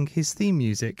recognizing his theme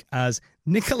music as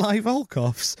Nikolai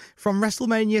Volkov's from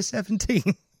WrestleMania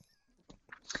 17.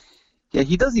 Yeah,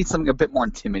 he does need something a bit more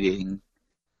intimidating.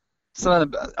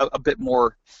 Something a bit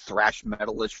more thrash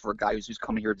metalish for a guy who's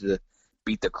coming here to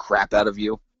beat the crap out of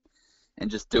you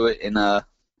and just do it in a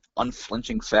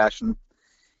unflinching fashion.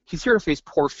 He's here to face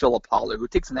poor Phil Apollo, who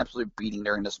takes an absolute beating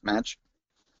during this match.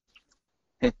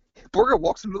 Borga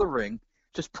walks into the ring,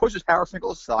 just pushes Howard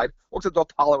Finkel aside, walks up to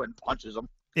Apollo and punches him.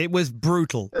 It was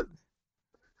brutal.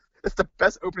 It's the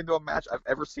best opening to a match I've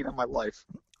ever seen in my life.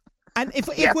 And if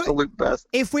absolute best.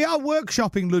 If we are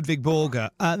workshopping Ludwig Borga,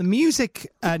 the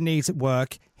music needs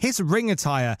work. His ring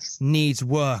attire needs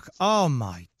work. Oh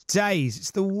my days!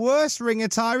 It's the worst ring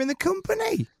attire in the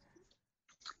company.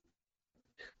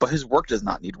 But his work does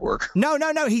not need work. No.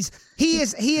 He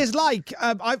is like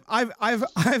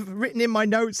I've written in my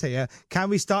notes here. Can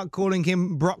we start calling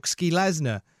him Brocksky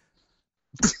Lesnar?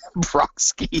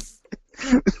 Brocksky.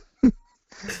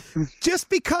 Just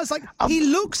because, like, he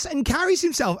looks and carries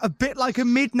himself a bit like a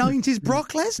mid-90s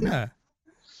Brock Lesnar.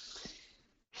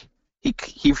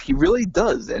 He really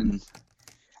does, and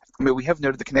I mean, we have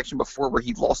noted the connection before where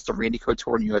he lost to Randy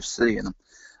Couture in UFC, and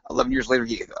 11 years later,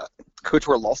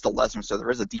 Couture lost to Lesnar, so there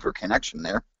is a deeper connection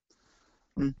there.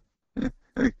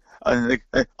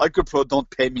 I Couture don't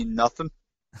pay me nothing.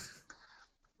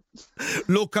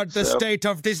 Look at the state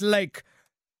of this lake.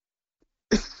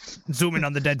 Zoom in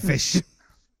on the dead fish.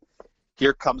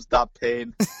 Here comes that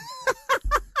pain.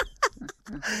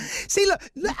 See, look,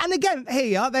 and again, here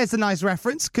you are. There's a nice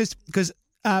reference because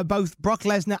both Brock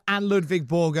Lesnar and Ludwig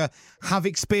Borga have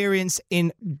experience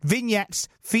in vignettes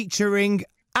featuring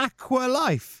Aqua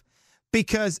Life.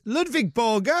 Because Ludwig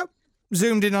Borga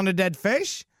zoomed in on a dead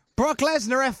fish, Brock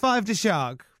Lesnar F5 to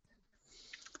shark.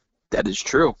 That is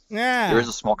true. Yeah, there is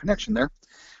a small connection there.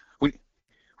 We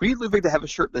need Ludwig to have a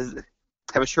shirt that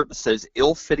says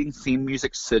 "Ill-fitting theme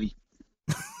music city."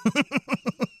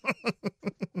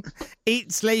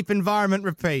 Eat, sleep, environment,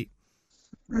 repeat.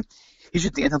 He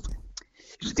should dance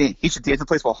in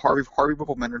place while Harvey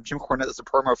Whippleman or Jim Cornette does a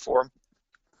promo for him.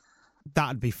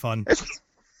 That'd be fun.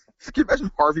 Can you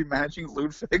imagine Harvey managing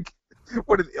Ludwig?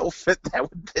 What an ill fit that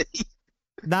would be.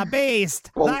 The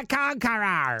Beast, the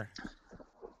Conqueror.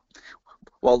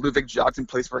 While Ludwig jogs in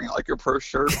place wearing like your pro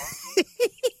shirt.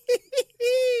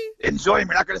 Enjoy him.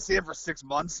 You're not going to see him for 6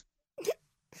 months.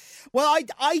 Well,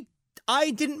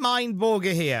 I didn't mind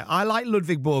Borga here. I like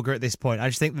Ludwig Borga at this point. I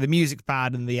just think the music's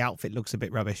bad and the outfit looks a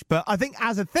bit rubbish. But I think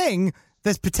as a thing,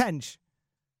 there's potential.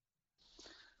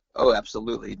 Oh,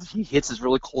 absolutely. He hits his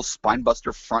really cool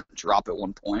spinebuster front drop at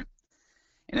one point.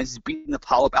 And as he's beating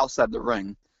Apollo up outside the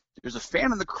ring, there's a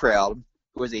fan in the crowd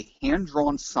who has a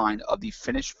hand-drawn sign of the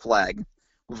Finnish flag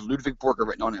with Ludwig Borga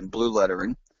written on it in blue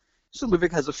lettering. So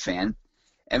Ludwig has a fan,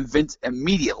 and Vince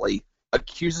immediately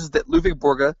accuses that Ludwig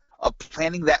Borga of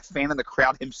planting that fan in the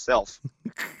crowd himself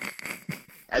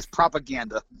as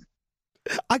propaganda.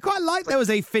 I quite like there was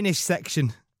a Finnish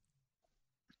section.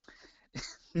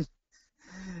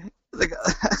 Like,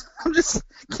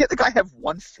 can't the guy have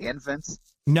one fan, Vince?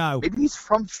 No. Maybe he's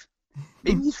from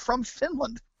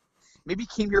Finland. Maybe he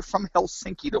came here from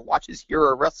Helsinki to watch his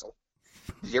hero wrestle.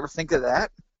 Did you ever think of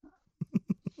that?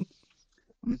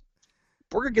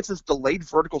 Borga gets his delayed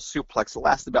vertical suplex that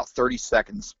lasts about 30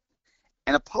 seconds.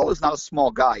 And Apollo's not a small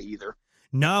guy either.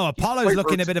 No, Apollo's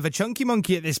looking a bit of a chunky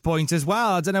monkey at this point as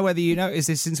well. I don't know whether you noticed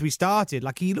this since we started.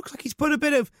 Like, he looks like he's put a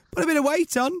bit of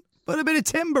weight on, put a bit of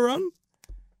timber on.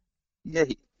 Yeah,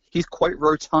 he's quite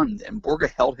rotund, and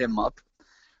Borga held him up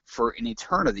for an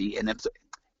eternity, and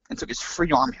took his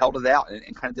free arm, held it out,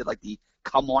 and kind of did like the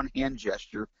come on hand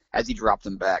gesture as he dropped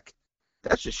him back.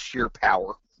 That's just sheer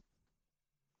power.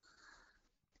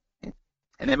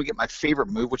 And then we get my favorite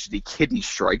move, which is the kidney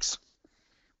strikes.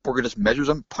 Borga just measures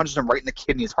him, punches him right in the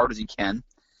kidney as hard as he can,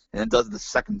 and then does it the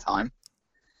second time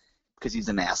because he's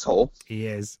an asshole. He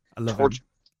is. I love him.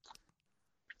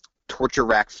 Torture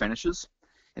rack finishes,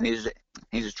 and he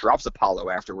just drops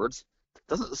Apollo afterwards.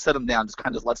 Doesn't set him down, just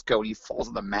kind of lets go, and he falls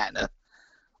on the mat in an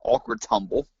awkward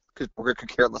tumble because Borga could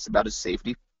care less about his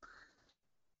safety.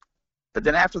 But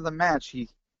then after the match, he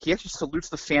actually salutes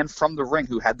the fan from the ring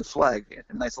who had the flag.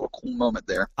 A nice little cool moment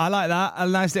there. I like that. A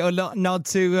nice little nod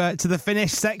to the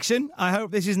finish section. I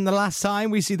hope this isn't the last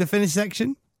time we see the finish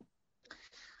section.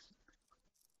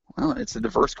 Well, it's a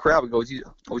diverse crowd. We always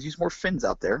use more Finns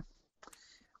out there.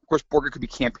 Of course, Borga could be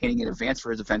campaigning in advance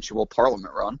for his eventual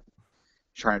Parliament run,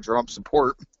 trying to draw up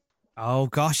support. Oh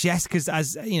gosh, yes, because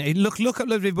as you know, look up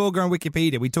Ludwig Borga on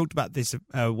Wikipedia. We talked about this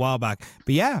a while back,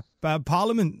 but yeah,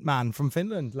 Parliament man from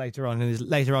Finland later on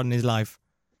in his life.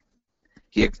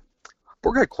 Yeah,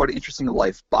 Borga had quite an interesting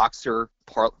life: boxer,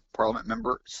 Parliament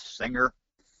member, singer,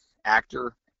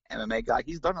 actor, MMA guy.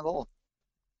 He's done it all.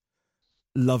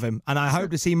 Love him, and I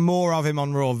hope to see more of him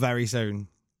on Raw very soon.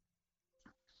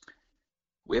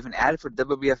 We have an ad for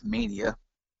WWF Mania,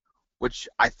 which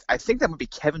I think that would be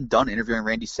Kevin Dunn interviewing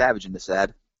Randy Savage in this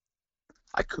ad.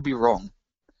 I could be wrong.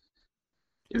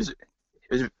 It was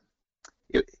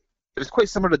quite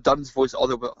similar to Dunn's voice,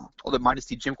 although minus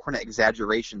the Jim Cornette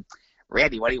exaggeration.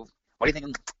 Randy, what do you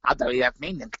think of WWF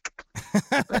Mania?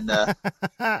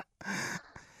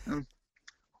 And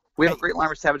we have a great line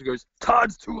where Savage goes,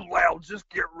 "Todd's too loud, just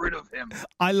get rid of him."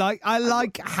 I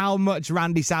like how much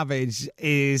Randy Savage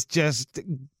is just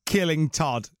killing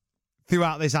Todd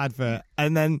throughout this advert,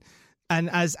 and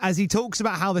as he talks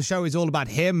about how the show is all about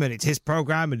him and it's his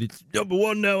program and it's number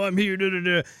one now, I'm here.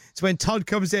 It's when Todd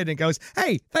comes in and goes,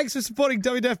 "Hey, thanks for supporting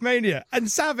WWF Mania," and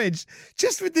Savage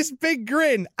just with this big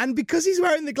grin, and because he's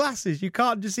wearing the glasses, you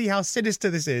can't just see how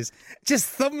sinister this is. Just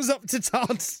thumbs up to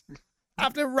Todd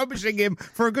after rubbishing him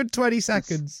for a good 20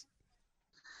 seconds.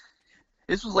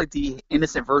 This was like the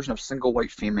innocent version of Single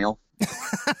White Female.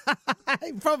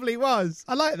 It probably was.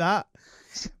 I like that.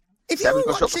 If you Savage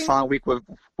were goes up the following week with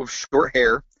short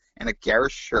hair and a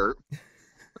garish shirt,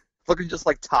 looking just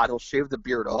like Todd. He'll shave the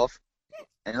beard off,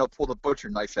 and he'll pull the butcher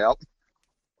knife out.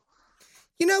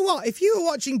 You know what? If you were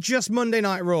watching just Monday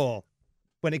Night Raw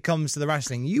when it comes to the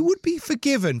wrestling, you would be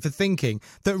forgiven for thinking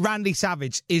that Randy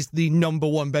Savage is the number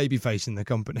one babyface in the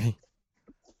company.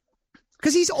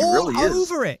 Because he's all really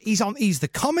over it. He's the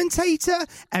commentator.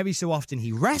 Every so often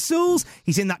he wrestles.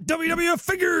 He's in that WWF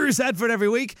Figures advert every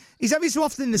week. He's every so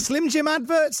often in the Slim Jim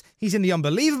adverts. He's in the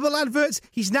Unbelievable adverts.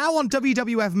 He's now on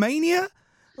WWF Mania.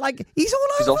 Like, he's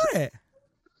all over it.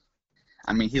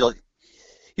 I mean, he's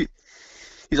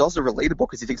also relatable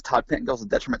because he thinks Todd Pettingill's a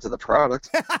detriment to the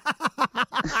product.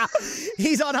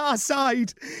 He's on our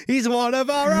side. He's one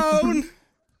of our own.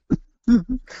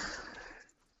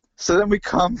 So then we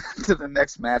come to the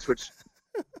next match, which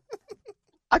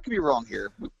I could be wrong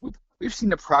here. We've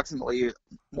seen approximately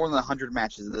more than 100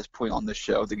 matches at this point on this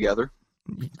show together.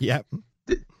 Yep.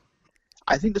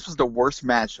 I think this was the worst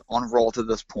match on Raw to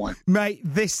this point. Mate,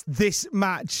 this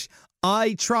match,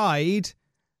 I tried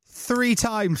 3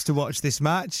 times to watch this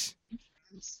match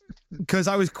because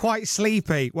I was quite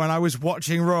sleepy when I was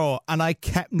watching Raw and I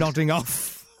kept nodding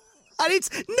off. And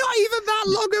it's not even that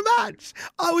long a match.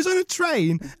 I was on a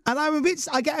train, and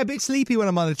I get a bit sleepy when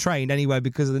I'm on a train anyway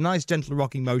because of the nice gentle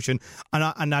rocking motion, and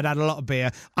I'd had a lot of beer.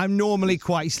 I'm normally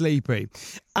quite sleepy.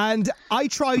 And I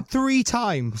tried 3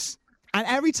 times, and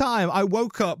every time I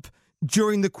woke up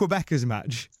during the Quebecers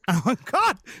match. And I went,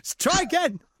 God, let's try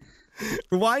again.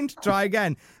 Rewind, try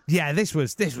again. Yeah, this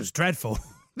was dreadful.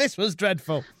 This was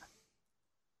dreadful.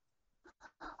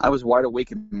 I was wide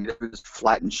awake and it was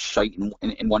flat and shite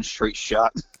in one straight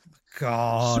shot.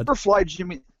 God. Superfly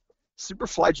Jimmy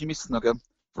Snuka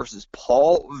versus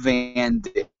Paul Van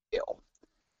Dale.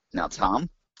 Now, Tom,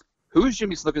 who is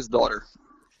Jimmy Snuka's daughter?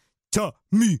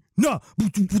 Tamina.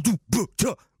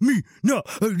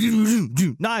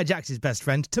 Nia Jax's best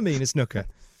friend, Tamina Snuka.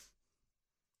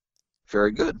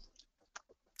 Very good.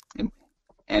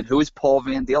 And who is Paul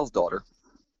Van Dale's daughter?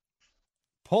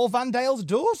 Paul Van Dale's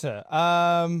daughter?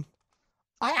 I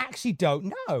actually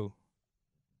don't know.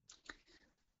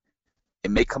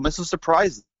 It may come as a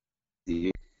surprise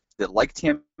that, like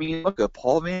Tamina Snuka,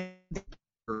 Paul Van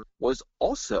Dale was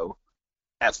also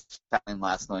at Fastlane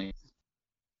last night.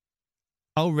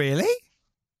 Oh, really?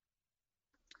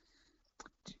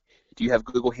 Do you have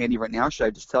Google handy right now, or should I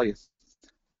just tell you?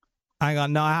 Hang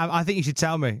on, no, I think you should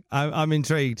tell me. I'm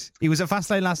intrigued. He was at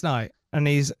Fastlane last night, and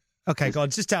he's... Okay, go on,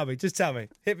 just tell me.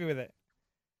 Hit me with it.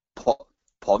 Paul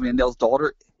Vandale's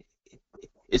daughter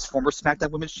is former SmackDown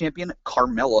Women's Champion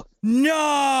Carmella.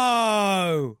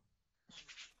 No!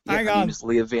 Yeah, Hang her on. name is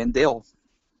Leah Vandale.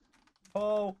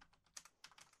 Paul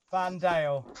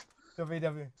Vandale,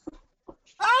 WWE.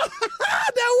 Oh,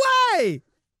 no way!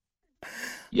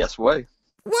 Yes, way.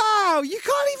 Wow, you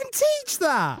can't even teach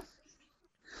that.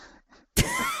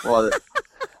 Well,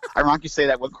 ironic you say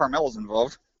that when Carmella's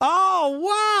involved, Oh,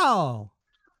 wow.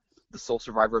 the sole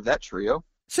survivor of that trio.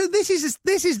 So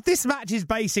this match is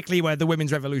basically where the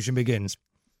women's revolution begins.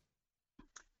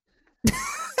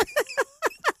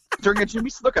 During a Jimmy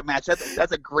Snuka match,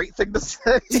 that's a great thing to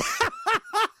say.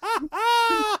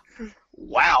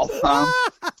 Wow.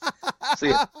 So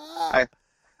yeah,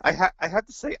 I have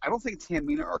to say, I don't think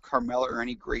Tamina or Carmella are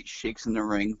any great shakes in the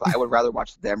ring, but I would rather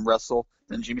watch them wrestle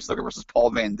than Jimmy Snuka versus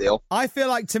Paul Vandale. I feel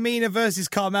like Tamina versus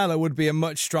Carmella would be a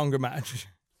much stronger match.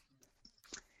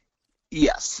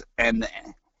 Yes, and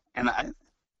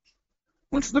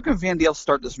when Snuka and Vandale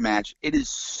start this match, it is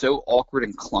so awkward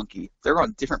and clunky. They're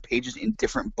on different pages in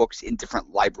different books in different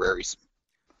libraries.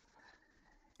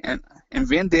 And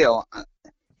Vandale,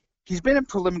 he's been a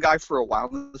prelim guy for a while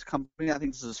in this company. I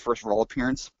think this is his first Raw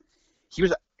appearance. He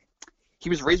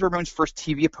was Razor Ramon's first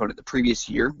TV opponent the previous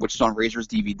year, which is on Razor's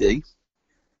DVD.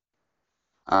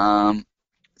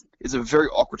 It's a very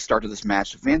awkward start to this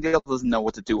match. Vandale doesn't know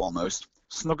what to do almost.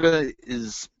 Snuka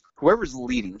is, whoever's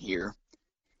leading here,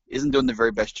 isn't doing the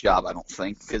very best job, I don't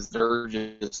think, because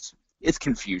it's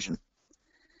confusion.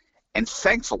 And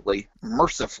thankfully,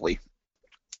 mercifully,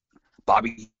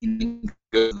 Bobby Heenan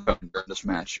goes during this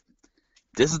match.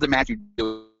 This is the match you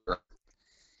do.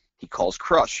 He calls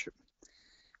Crush,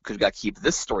 because we got to keep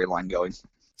this storyline going.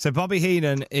 So Bobby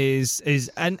Heenan is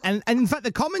and in fact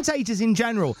the commentators in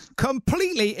general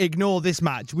completely ignore this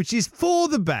match, which is for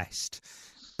the best.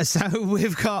 So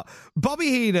we've got Bobby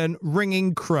Heenan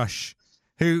ringing Crush,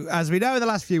 who, as we know in the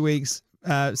last few weeks,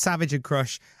 Savage and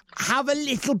Crush have a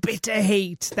little bit of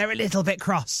heat. They're a little bit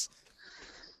cross.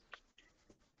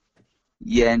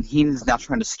 Yeah, and Heenan's now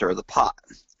trying to stir the pot,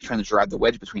 trying to drive the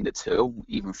wedge between the two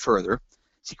even further.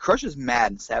 See, Crush is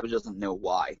mad and Savage doesn't know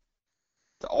why.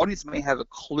 The audience may have a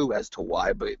clue as to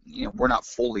why, but we're not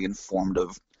fully informed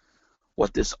of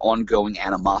what this ongoing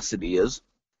animosity is.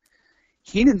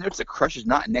 Heenan notes that Crush is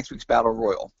not in next week's Battle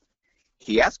Royal.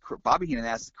 Bobby Heenan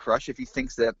asks Crush if he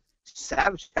thinks that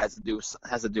Savage has to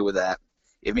do with that.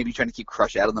 It may be trying to keep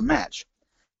Crush out of the match.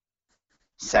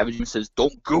 Savage says,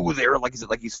 "Don't go there," like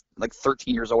he's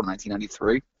 13 years old in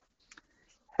 1993.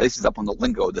 At least he's up on the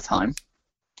lingo at the time.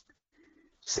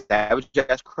 Savage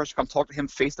asks Crush to come talk to him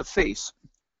face to face,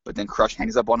 but then Crush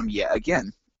hangs up on him yet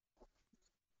again.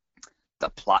 The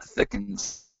plot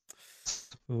thickens.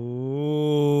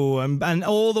 Ooh, and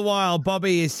all the while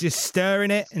Bobby is just stirring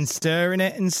it and stirring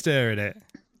it and stirring it.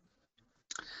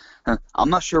 I'm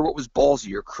not sure what was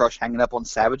ballsier, Crush hanging up on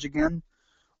Savage again,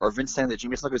 or Vince saying that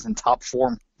Jimmy Snuka is in top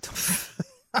form.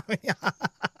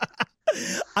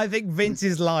 I think Vince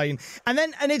is lying, and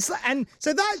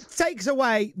so that takes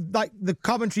away like the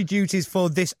commentary duties for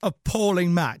this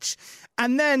appalling match,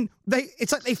 and then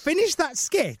it's like they finish that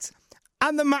skit,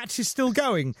 and the match is still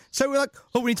going. So we're like,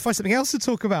 oh, we need to find something else to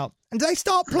talk about, and do they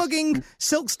start plugging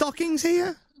silk stockings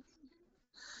here?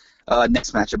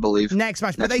 Next match, I believe. Next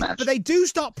match, but they do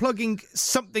start plugging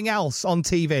something else on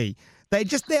TV. They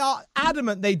are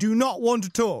adamant they do not want to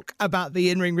talk about the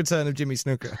in-ring return of Jimmy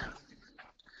Snuka.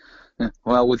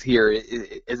 Well, with here,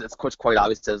 it's quite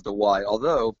obvious as to why.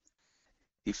 Although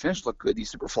the finish looked good, the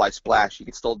Superfly Splash, he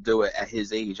could still do it at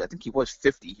his age. I think he was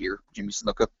 50 here, Jimmy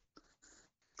Snuka.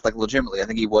 Like, legitimately, I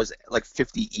think he was like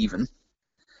 50 even.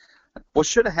 What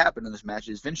should have happened in this match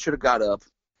is Vince should have got up,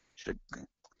 should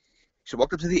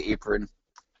walked up to the apron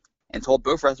and told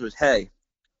both wrestlers, "Hey,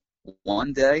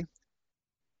 one day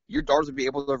your daughters will be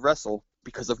able to wrestle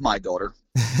because of my daughter,"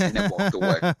 and then walked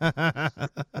away.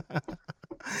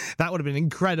 That would have been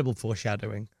incredible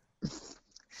foreshadowing.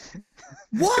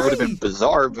 Why? It would have been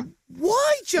bizarre. But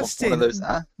why, Justin? One of those,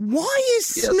 Why is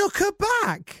Snuka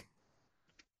back?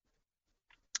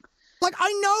 Like,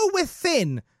 I know we're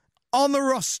thin on the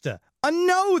roster. I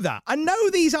know that. I know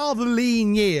these are the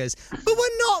lean years, but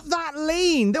we're not that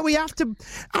lean that we have to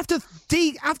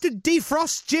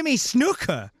defrost Jimmy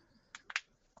Snuka.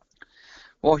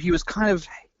 Well, he kind of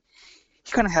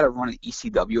had a run at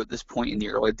ECW at this point in the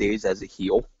early days as a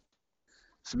heel.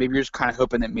 So maybe you're just kind of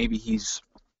hoping that maybe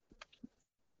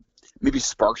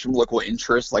sparks some local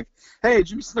interest. Like, hey,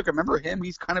 Jimmy Snuka, remember him?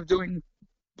 He's kind of doing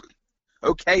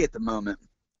okay at the moment.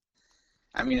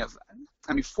 I mean,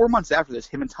 4 months after this,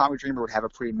 him and Tommy Dreamer would have a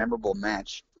pretty memorable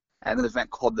match at an event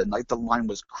called The Night the Line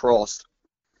Was Crossed,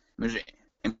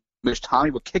 in which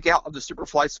Tommy would kick out of the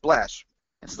Superfly Splash,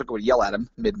 and Snuka would yell at him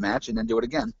mid-match and then do it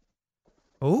again.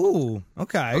 Ooh,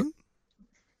 okay.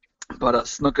 But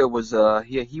Snuka was,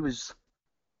 he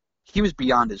was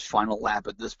beyond his final lap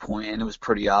at this point, and it was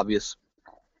pretty obvious.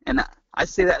 And I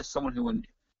say that as someone who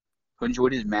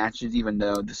enjoyed his matches, even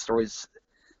though the stories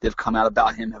that have come out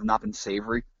about him have not been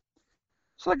savory.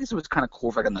 So I guess it was kind of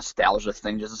cool for like a nostalgia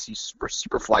thing just to see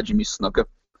Superfly Jimmy Snuka.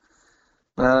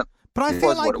 But I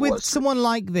feel like with someone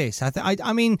like this,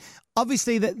 I mean,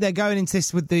 obviously that they're going into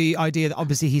this with the idea that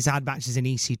obviously he's had matches in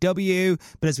ECW,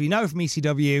 but as we know from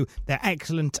ECW, they're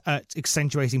excellent at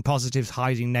accentuating positives,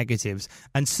 hiding negatives.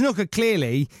 And Snuka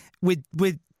clearly, with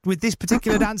this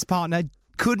particular dance partner,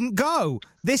 couldn't go.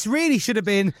 This really should have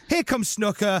been, here comes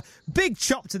Snuka, big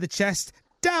chop to the chest,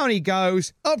 down he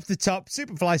goes, up the top,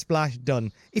 Superfly Splash,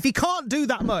 done. If he can't do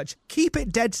that much, keep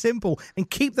it dead simple and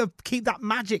keep that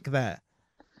magic there.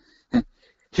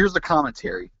 Here's the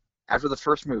commentary. After the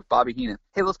first move, Bobby Heenan,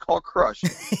 hey, let's call Crush.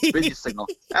 Busy signal.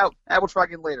 Out. We'll try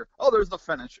again later. Oh, there's the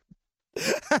finish.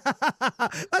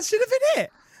 That should have been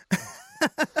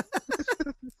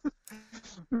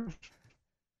it.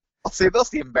 I'll say this,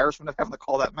 the embarrassment of having to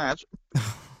call that match.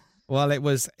 Well, it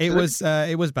was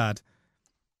bad.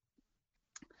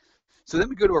 So then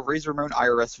we go to a Razor Ramon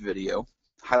IRS video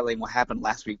highlighting what happened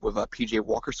last week with PJ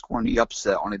Walker scoring the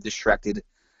upset on a distracted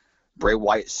Bray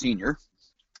Wyatt Sr.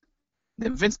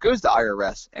 Then Vince goes to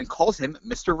IRS and calls him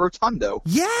Mr. Rotundo.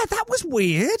 Yeah, that was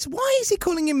weird. Why is he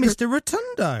calling him Mr.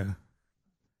 Rotundo?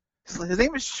 His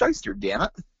name is Shyster, damn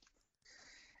it.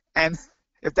 And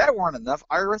if that weren't enough,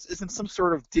 IRS is in some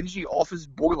sort of dingy office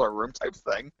boiler room type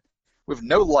thing with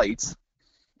no lights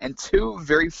and two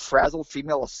very frazzled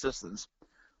female assistants,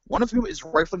 one of whom is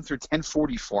rifling through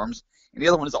 1040 forms, and the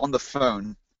other one is on the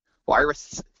phone, while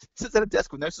IRS sits at a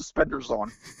desk with no suspenders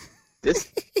on.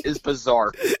 This is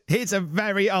bizarre. It's a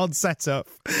very odd setup.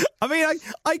 I mean,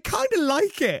 I kind of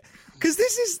like it, because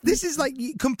this is like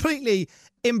completely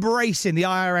embracing the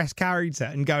IRS character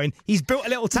and going, he's built a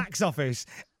little tax office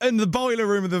in the boiler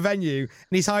room of the venue, and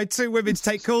he's hired two women to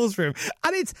take calls for him.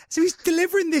 And so he's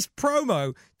delivering this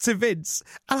promo to Vince,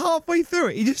 and halfway through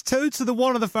it, he just turns to the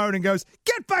one on the phone and goes,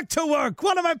 "Get back to work.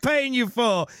 What am I paying you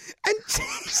for?" And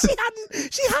she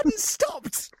hadn't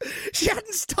stopped. She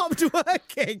hadn't stopped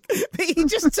working. But he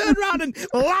just turned around and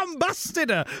lambasted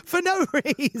her for no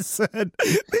reason.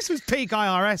 This was peak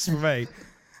IRS for me.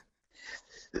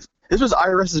 This was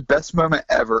IRS's best moment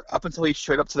ever, up until he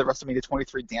showed up to the WrestleMania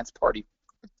 23 dance party.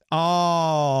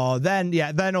 Oh, then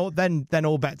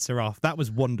all bets are off. That was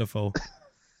wonderful.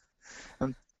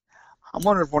 I'm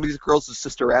wondering if one of these girls is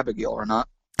Sister Abigail or not.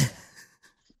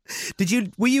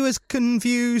 Were you as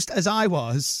confused as I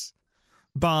was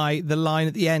by the line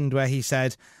at the end where he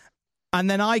said, "And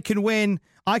then I can win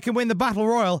the Battle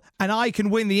Royal and I can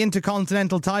win the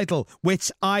Intercontinental title,"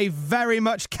 which I very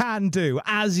much can do,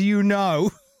 as you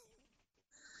know.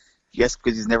 Yes,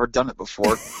 because he's never done it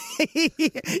before.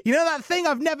 You know that thing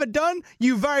I've never done?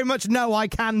 You very much know I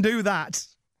can do that.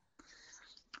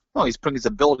 Well, he's putting his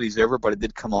abilities over, but it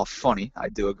did come off funny. I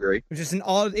do agree.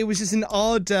 It was just an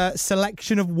odd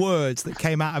selection of words that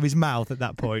came out of his mouth at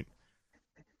that point.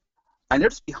 I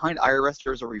noticed behind IRS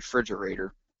there's a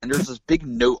refrigerator, and there's this big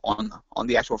note on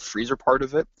the actual freezer part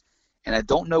of it, and I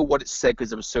don't know what it said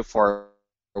because it was so far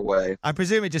away. I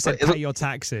presume it just said pay your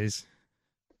taxes.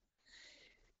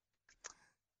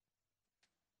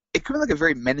 It could be like a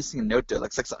very menacing note, though. Like,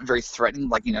 it's like something very threatening,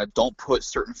 like, don't put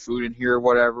certain food in here or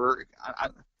whatever.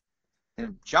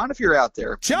 And John, if you're out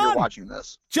there, you're watching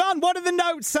this. John, what did the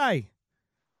note say?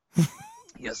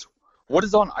 Yes. What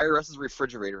is on IRS's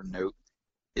refrigerator note?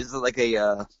 Is it like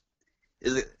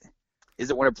is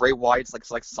it one of Bray Wyatt's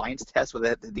like science tests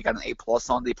where they got an A+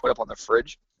 on they put up on the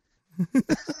fridge?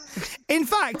 In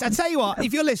fact, I tell you what,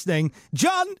 if you're listening,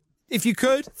 John, if you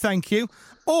could, thank you.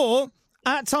 Or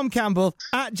at Tom Campbell,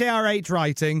 at JRH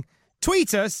Writing,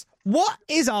 tweet us, what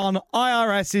is on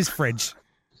IRS's fridge?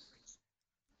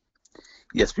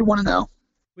 Yes, we want to know.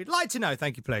 We'd like to know,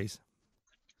 thank you, please.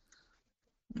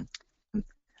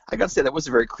 I gotta say, that was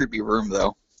a very creepy room,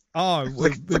 though. Oh,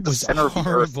 it was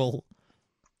horrible.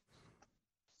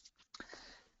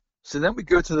 So then we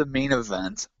go to the main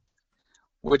event,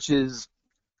 which is,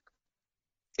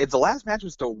 if the last match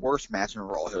was the worst match in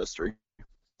Raw history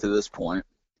to this point,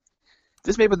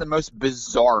 this may have been the most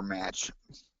bizarre match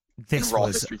in Raw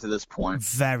history to this point.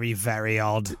 Very, very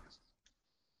odd.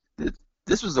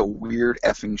 This was a weird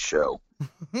effing show.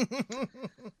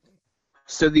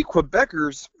 So the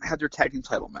Quebecers had their tag team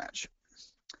title match.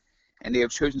 and they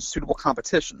have chosen suitable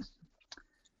competition.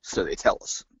 So they tell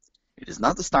us. It is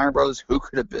not the Steiner brothers. Who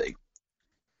could it be? We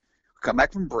come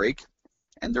back from break,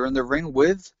 and they're in the ring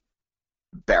with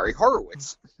Barry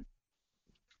Horowitz.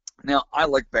 Now, I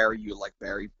like Barry. You like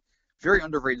Barry. Very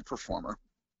underrated performer.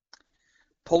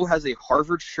 Polo has a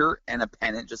Harvard shirt and a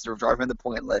pennant just to drive in the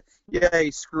point. Like,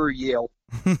 yay, screw Yale.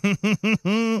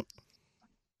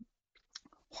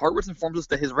 Horowitz informs us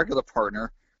that his regular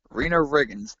partner, Rena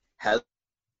Riggins, has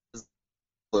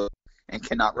and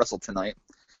cannot wrestle tonight.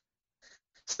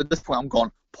 So at this point, I'm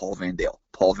going, Paul Van Dale.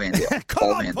 Paul Van Dale. Come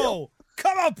on, Paul.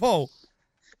 Come on, Paul.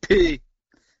 PVD.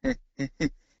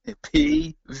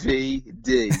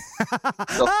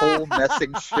 The whole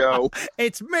messing show.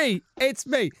 It's me. It's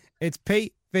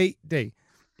PVD.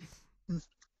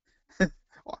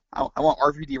 I want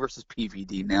RVD versus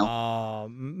PVD now. Oh,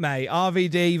 mate.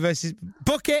 RVD versus...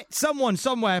 Book it. Someone,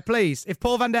 somewhere, please. If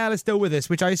Paul Van Dale is still with us,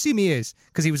 which I assume he is,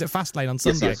 because he was at Fastlane on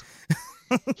Sunday. Yes,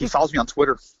 he follows me on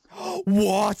Twitter.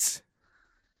 What?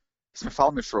 He's been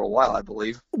following me for a while, I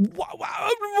believe.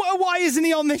 Why isn't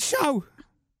he on this show?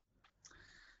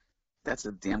 That's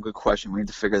a damn good question. We need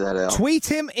to figure that out. Tweet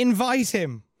him, invite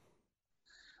him.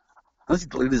 Unless he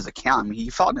deleted his account. I mean, he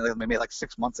followed me maybe like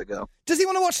 6 months ago. Does he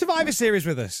want to watch Survivor Series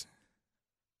with us?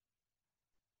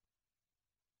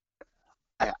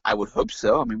 I would hope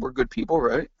so. I mean, we're good people,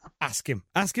 right? Ask him.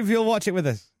 Ask him if he'll watch it with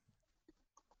us.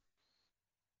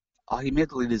 Oh, he may have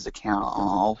deleted his account.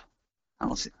 Oh, I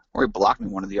don't see. Or he blocked me,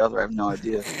 one or the other. I have no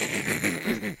idea.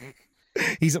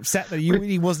 He's upset that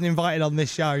he wasn't invited on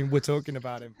this show and we're talking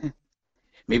about him.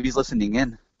 Maybe he's listening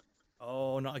in.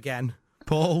 Oh, not again.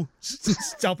 Paul,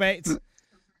 stop it.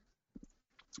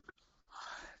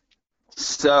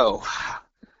 So,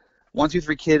 1, 2,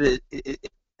 3 Kid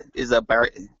is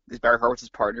Barry Horowitz's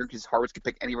partner, because Horowitz can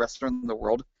pick any wrestler in the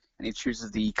world, and he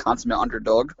chooses the consummate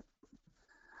underdog.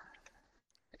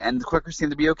 And the Quakers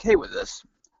seem to be okay with this.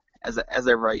 As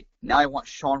I write, now I want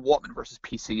Sean Waltman versus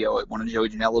PCO at one of Joey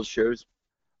Janela's shows.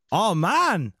 Oh,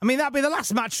 man. I mean, that'd be the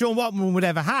last match Sean Waltman would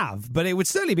ever have, but it would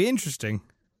certainly be interesting.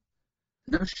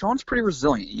 No, Sean's pretty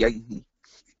resilient. You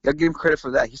gotta give him credit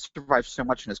for that. He survived so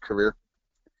much in his career.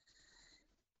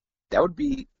 That would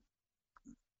be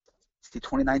the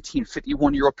 2019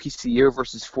 51-year-old PCO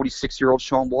versus 46-year-old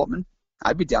Sean Waltman.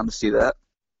 I'd be down to see that.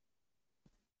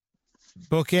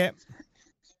 Book it.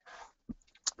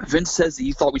 Vince says that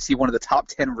he thought we'd see one of the top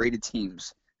 10 rated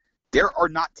teams. There are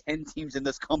not 10 teams in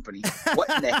this company. What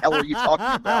in the hell are you talking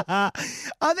about?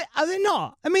 Are they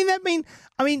not? I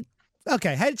mean,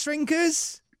 okay, Head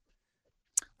Shrinkers,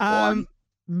 Men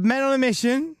on a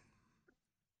Mission,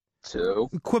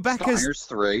 2, Quebecers, Steiners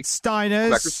 3,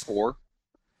 Steiners, Quebecers 4.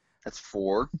 That's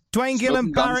 4. Dwayne Gill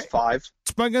and Barry 5.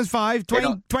 Smoking Guns 5.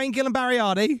 Dwayne Gill and Barry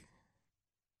Hardy.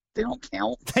 They don't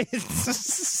count.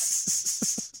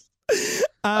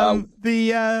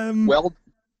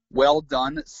 Well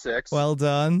Done 6. Well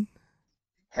Done.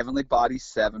 Heavenly Body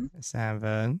 7.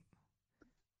 7.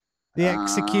 The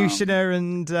Executioner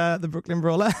and the Brooklyn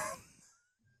Brawler.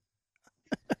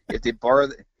 If they borrow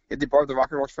the Rock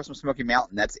and Roll Express from Smoky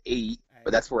Mountain, that's 8.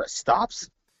 But that's where it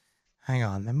stops. Hang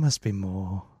on, there must be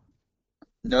more.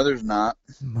 No, there's not.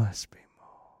 There must be more.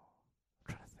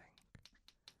 I'm trying to think.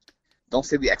 Don't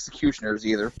say the Executioners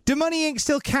either. Do Money Inc.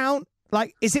 still count?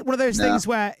 Like, is it one of those things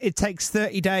where it takes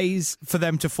 30 days for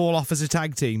them to fall off as a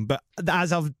tag team, but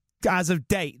as of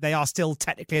date, they are still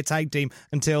technically a tag team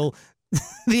until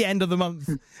the end of the month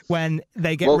when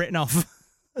they get written off?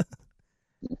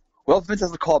 Well, Vince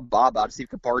has to call Bob out to see if he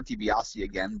can borrow DiBiase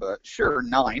again, but sure,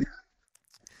 9.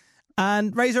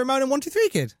 And Razor Ramon and 1, 2, 3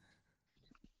 Kid.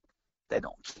 They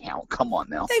don't count. Come on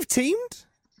now. They've teamed?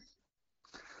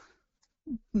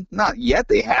 Not yet.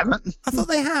 They haven't. I thought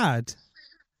they had.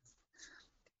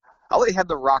 I thought they had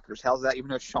the Rockers. How's that?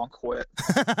 Even though Sean quit.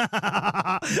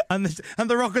 and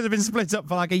the Rockers have been split up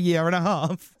for like a year and a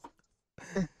half.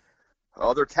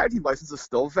 Oh, their tag team license is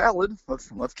still valid.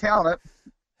 Let's count it.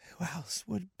 Who else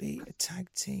would be a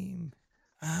tag team?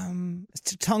 Is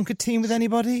Tatanka team with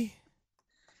anybody?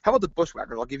 How about the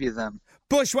Bushwhackers? I'll give you them.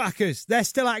 Bushwhackers. They're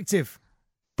still active.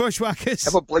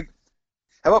 Bushwhackers. How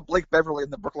about Blake Beverly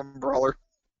and the Brooklyn Brawler?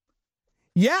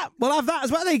 Yeah, we'll have that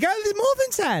as well. There you go. There's more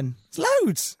than 10. It's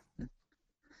loads.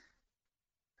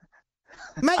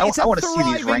 Mate, it's a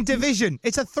thriving division.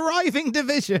 It's a thriving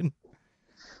division.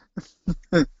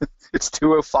 It's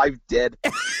 205 dead.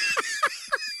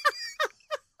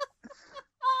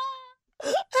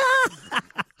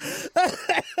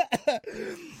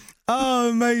 Oh,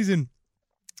 amazing.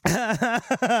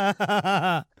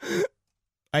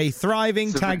 A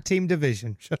thriving tag team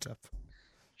division. Shut up.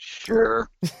 Sure.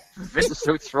 Vince is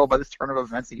so thrilled by this turn of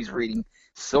events that he's reading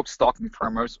Silk stalking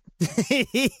promos.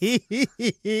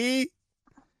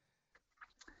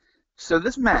 So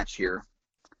this match here,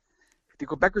 the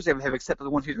Quebecers have accepted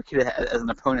the 1-2-3 Kid as an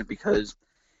opponent because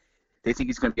they think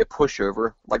he's going to be a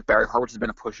pushover, like Barry Horowitz has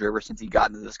been a pushover since he got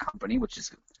into this company, which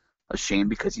is a shame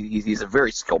because he's a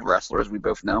very skilled wrestler, as we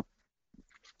both know.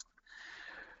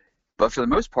 But for the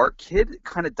most part, Kid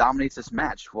kind of dominates this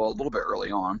match, well, a little bit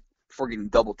early on, before getting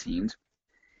double-teamed.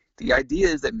 The idea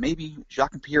is that maybe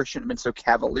Jacques and Pierre shouldn't have been so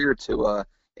cavalier to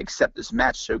accept this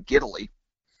match so giddily,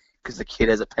 because the Kid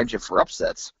has a penchant for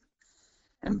upsets.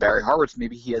 And Barry Horowitz,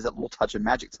 maybe he has that little touch of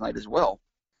magic tonight as well.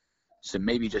 So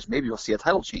maybe, just maybe, we'll see a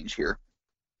title change here.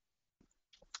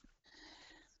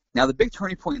 Now, the big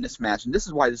turning point in this match, and this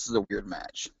is why this is a weird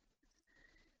match.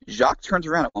 Jacques turns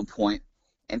around at one point,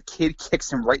 and Kid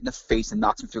kicks him right in the face and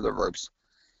knocks him through the ropes.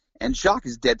 And Jacques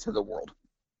is dead to the world.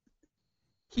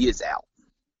 He is out.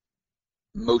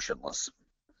 Motionless.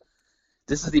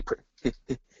 This is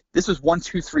this was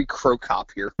 1-2-3 Crow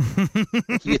Cop here. A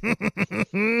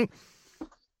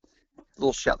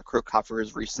little shout to Crow Cop for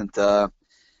his recent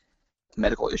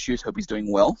medical issues. Hope he's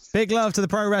doing well. Big love to the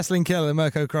pro wrestling killer,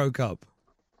 Mirko Crow Cop.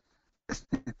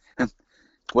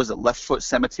 Was it Left Foot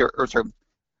Cemetery? Or sorry,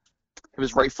 it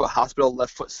was Right Foot Hospital,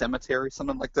 Left Foot Cemetery,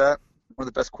 something like that. One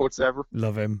of the best quotes ever.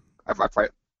 Love him. I probably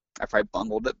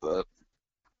bungled it, but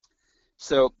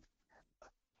so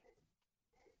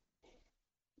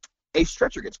a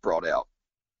stretcher gets brought out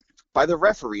by the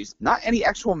referees, not any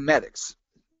actual medics,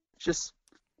 just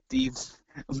the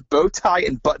bow tie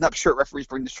and button-up shirt referees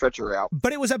bring the stretcher out.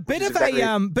 But it was a bit of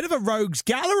a rogues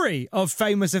gallery of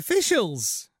famous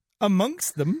officials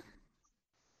amongst them.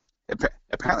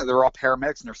 Apparently, they're all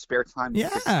paramedics in their spare time. Yeah,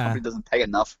 because the company doesn't pay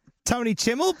enough. Tony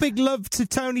Chimmel, big love to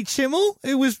Tony Chimmel.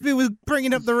 It was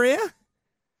bringing up the rear.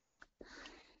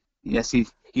 Yes, he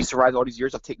survived all these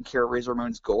years of taking care of Razor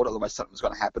Ramon's gold. Otherwise, something was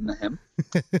going to happen to him.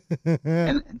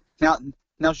 And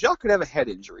now Jacques could have a head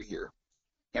injury here.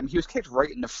 I mean, he was kicked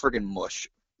right in the friggin' mush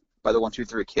by the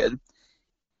 1-2-3 Kid.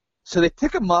 So they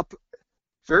pick him up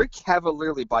very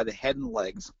cavalierly by the head and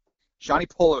legs. Johnny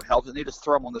Polo helps, and they just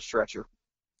throw him on the stretcher.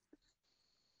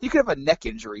 He could have a neck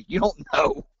injury. You don't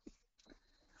know.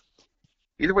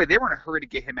 Either way, they were in a hurry to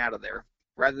get him out of there,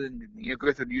 rather than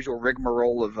go through the usual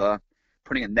rigmarole of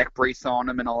putting a neck brace on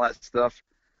him and all that stuff.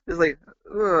 It's like,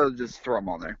 just throw him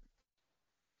on there.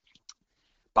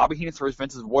 Bobby Heenan throws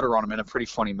Vince's water on him in a pretty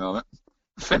funny moment.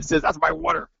 Vince says, "That's my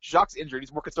water." Jacques injured.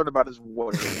 He's more concerned about his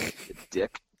water. You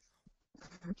dick.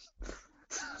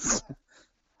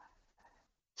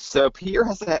 So Pierre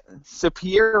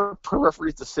per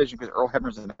referee's decision, because Earl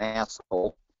Hebner's an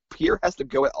asshole, Pierre has to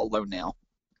go it alone now.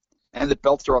 And the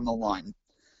belts are on the line.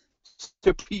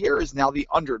 So Pierre is now the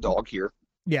underdog here.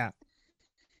 Yeah.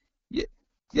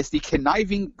 Yes, the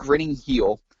conniving, grinning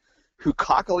heel who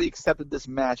cockily accepted this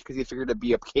match because he figured it'd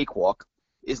be a cakewalk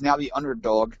is now the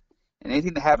underdog. And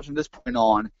anything that happens from this point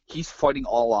on, he's fighting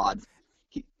all odds.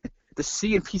 The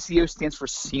C in PCO stands for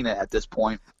Cena at this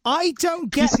point. I don't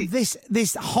get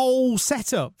this whole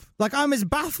setup. Like, I'm as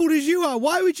baffled as you are.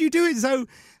 Why would you do it so,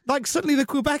 like, suddenly the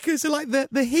Quebecers are like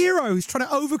the heroes trying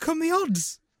to overcome the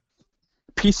odds?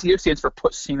 PCO stands for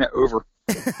Put Cena Over.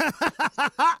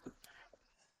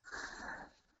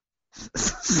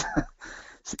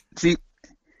 See,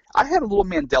 I had a little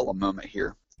Mandela moment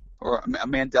here, or a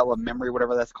Mandela memory,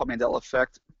 whatever that's called, Mandela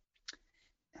effect.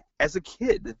 As a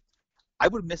kid, I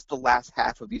would miss the last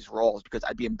half of these Raws because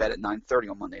I'd be in bed at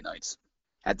 9:30 on Monday nights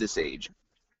at this age.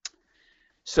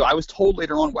 So I was told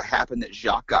later on what happened, that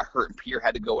Jacques got hurt and Pierre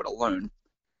had to go it alone.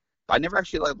 But I never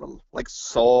actually like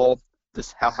saw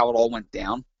this how it all went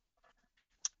down.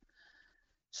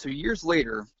 So years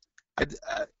later,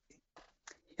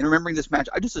 in remembering this match,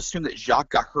 I just assumed that Jacques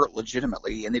got hurt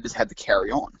legitimately and they just had to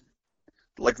carry on.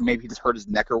 Like maybe he just hurt his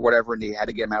neck or whatever and they had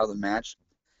to get him out of the match.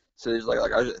 So he's like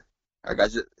all right,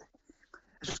 guys, let's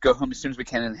just go home as soon as we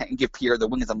can and give Pierre the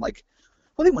wings. I'm like,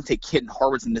 well, they wouldn't take Kid and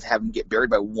Horowitz and just have him get buried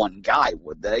by one guy,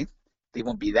 would they? They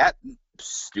wouldn't be that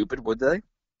stupid, would they?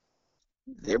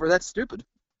 They were that stupid.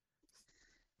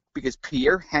 Because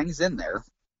Pierre hangs in there.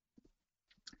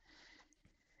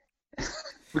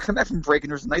 We come back from break,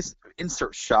 and there's a nice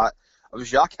insert shot of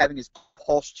Jacques having his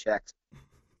pulse checked.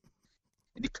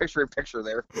 And he picture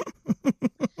there.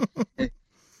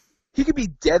 He could be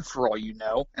dead for all you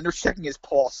know, and they're checking his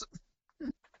pulse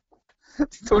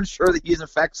to ensure that he is in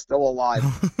fact still alive.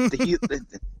 that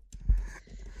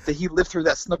he lived through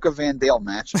that Snuka Van Dale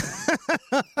match.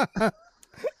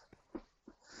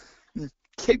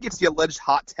 Kid gets the alleged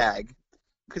hot tag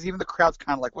because even the crowd's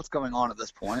kind of like, "What's going on at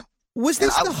this point?" Was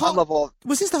this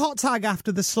the hot tag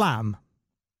after the slam?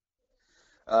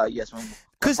 Yes.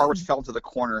 because Harwich fell into the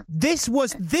corner. This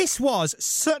was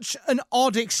such an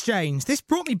odd exchange. This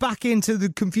brought me back into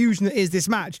the confusion that is this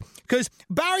match, because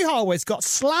Barry Harwich got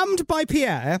slammed by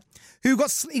Pierre, who got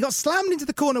slammed into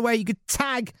the corner where you could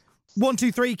tag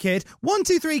 1-2-3 Kid.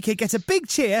 1-2-3 Kid gets a big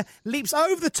cheer, leaps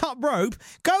over the top rope,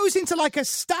 goes into like a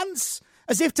stance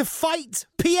as if to fight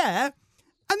Pierre,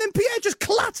 and then Pierre just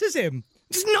clatters him,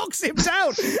 just knocks him down.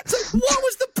 It's like, what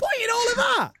was the point in all of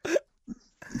that?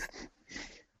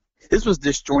 This was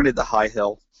disjointed to high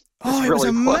hell. Oh, it was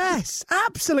a mess.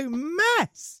 Absolute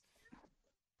mess.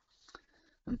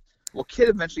 Well, Kid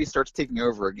eventually starts taking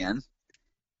over again.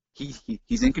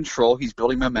 He's in control. He's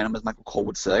building momentum, as Michael Cole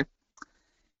would say.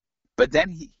 But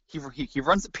then he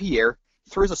runs at Pierre,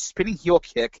 throws a spinning heel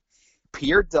kick.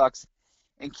 Pierre ducks,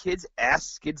 and Kid's ass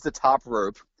skids the top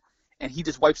rope, and he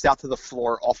just wipes out to the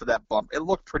floor off of that bump. It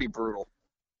looked pretty brutal.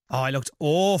 Oh, it looked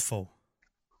awful.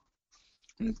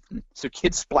 So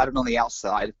Kid splattered on the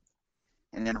outside,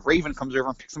 and then Raven comes over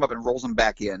and picks him up and rolls him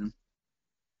back in.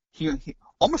 He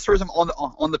almost throws him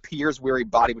on the Pierre's weary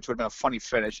body, which would have been a funny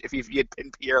finish if he had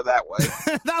pinned Pierre that way.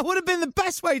 That would have been the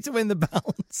best way to win the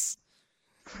belts.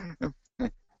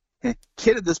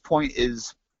 Kid at this point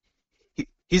he's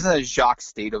in a Jacques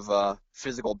state of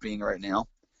physical being right now.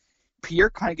 Pierre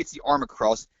kind of gets the arm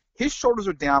across. His shoulders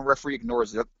are down. Referee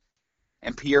ignores it.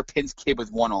 And Pierre pins Kid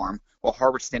with one arm while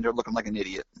Harwich stands there looking like an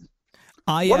idiot.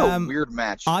 What a weird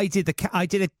match. I did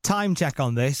a time check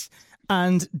on this,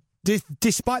 and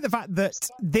despite the fact that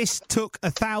this took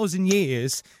 1,000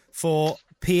 years for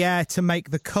Pierre to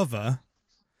make the cover,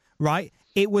 right,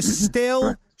 it was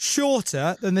still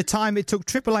shorter than the time it took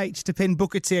Triple H to pin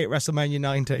Booker T at WrestleMania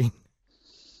 19.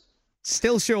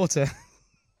 Still shorter.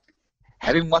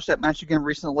 Having watched that match again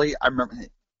recently, I remember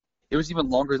it was even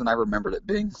longer than I remembered it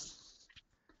being.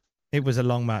 It was a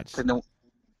long match. No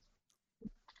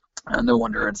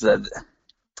wonder it's that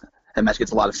match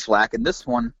gets a lot of slack. And this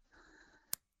one,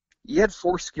 you had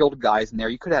 4 skilled guys in there.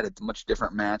 You could have had a much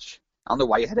different match. I don't know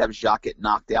why you had to have Jacques get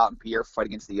knocked out and Pierre fight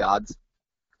against the odds.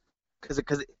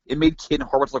 Because it made Kid and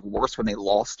Harwich look worse when they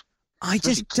lost. I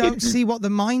just don't see what the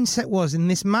mindset was in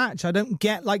this match. I don't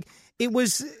get, like, it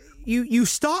was... You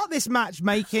start this match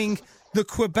making the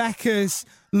Quebecers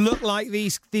look like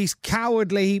these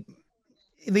cowardly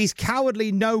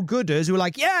no-gooders who are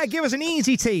like, yeah, give us an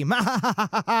easy team.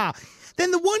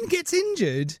 Then the one gets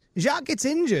injured. Jacques gets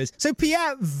injured. So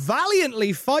Pierre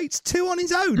valiantly fights 2 on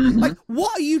his own. Mm-hmm. Like,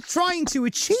 what are you trying to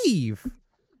achieve?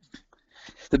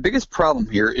 The biggest problem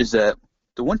here is that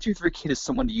the 1-2-3 Kid is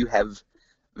someone you have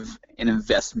an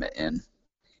investment in.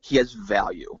 He has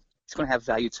value. He's going to have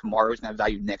value tomorrow. He's going to have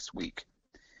value next week.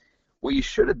 What you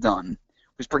should have done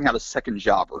was bring out a second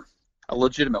jobber, a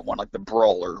legitimate one like the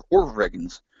Brawler or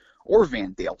Riggins or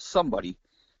Van Dale, somebody.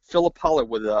 Phil Apollo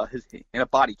with in a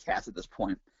body cast at this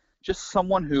point. Just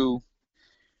someone who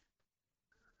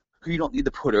you don't need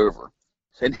to put over.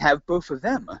 And have both of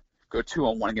them go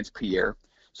 2-on-1 against Pierre,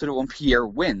 so that when Pierre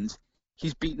wins,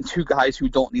 he's beaten 2 guys who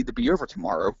don't need to be over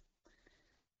tomorrow.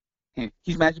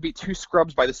 He's managed to beat 2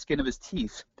 scrubs by the skin of his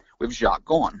teeth with Jacques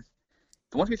gone.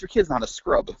 The 1-2-3 Kid's not a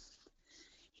scrub.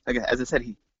 Like, as I said,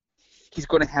 he's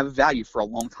going to have value for a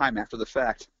long time after the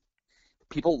fact.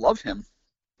 People love him.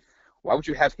 Why would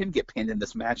you have him get pinned in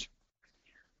this match?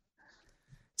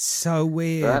 So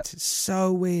weird.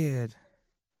 So weird.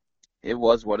 It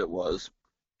was what it was.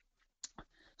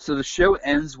 So the show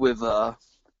ends with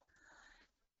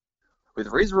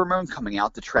Razor Ramon coming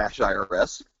out to trash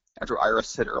IRS, after IRS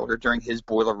said earlier during his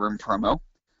Boiler Room promo,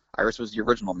 IRS was the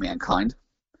original Mankind.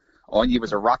 All he needed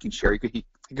was a rocking chair. He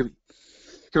could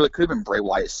have been Bray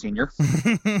Wyatt Sr.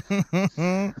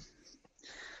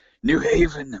 New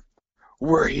Haven,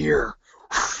 we're here.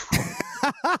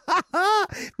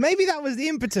 Maybe that was the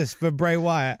impetus for Bray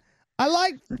Wyatt. I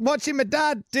like watching my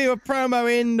dad do a promo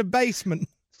in the basement.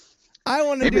 I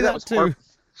want to do that too.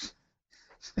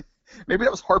 Maybe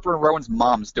that was Harper and Rowan's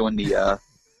moms doing the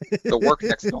work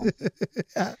next to him.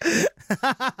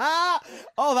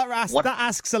 Oh, that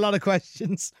asks a lot of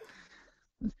questions.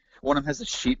 One of them has a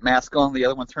sheet mask on. The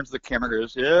other one turns to the camera and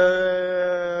goes,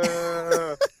 yeah.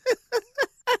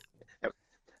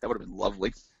 That would have been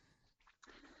lovely.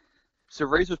 So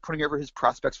Razor's putting over his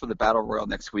prospects for the Battle Royal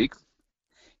next week.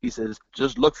 He says,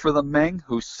 just look for the Meng,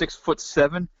 who's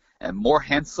 6'7" and more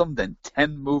handsome than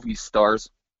 10 movie stars.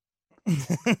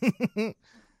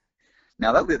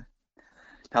 Now that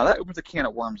opens a can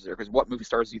of worms there, because what movie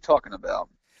stars are you talking about?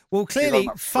 Well, clearly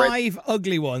 5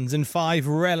 ugly ones and 5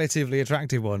 relatively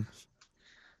attractive ones.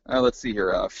 Let's see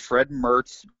here. Fred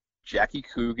Mertz, Jackie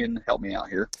Coogan. Help me out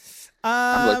here.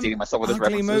 I'm really dating myself with his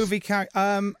references. Movie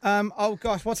character. Oh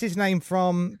gosh, what's his name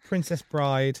from Princess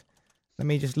Bride? Let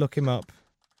me just look him up.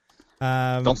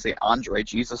 Don't say Andre,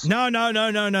 Jesus. No, not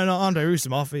Andre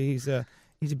Rousimov. He's a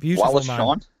beautiful Wallace man.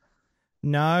 Shawn?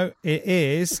 No, it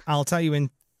is. I'll tell you in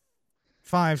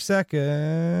 5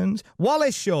 seconds.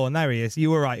 Wallace Shawn. There he is.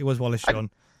 You were right. It was Wallace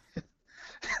Shawn.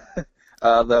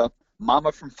 The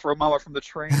mama from Throw Mama from the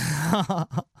Train.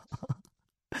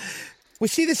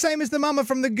 Was she the same as the mama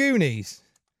from the Goonies?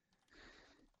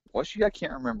 Was she? I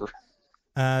can't remember.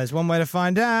 There's one way to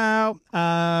find out.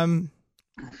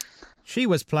 She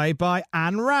was played by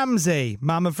Anne Ramsey,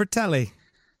 Mama Fratelli.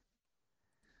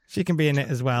 She can be in it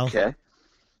as well. Okay.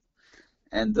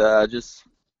 And just,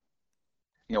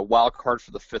 wild card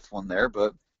for the fifth one there,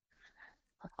 but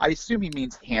I assume he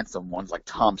means handsome ones like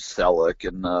Tom Selleck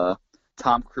and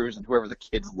Tom Cruise and whoever the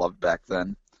kids loved back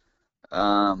then.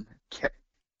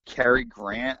 Cary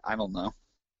Grant, I don't know.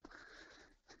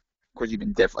 Of course, he'd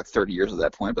been dead for like 30 years at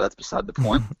that point, but that's beside the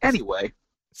point. Anyway.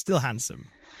 Still handsome.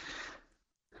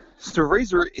 So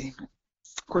Razor,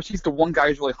 of course, he's the one guy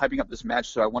who's really hyping up this match,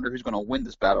 so I wonder who's going to win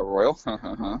this Battle Royal.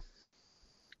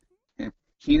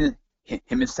 Him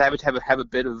and Savage have a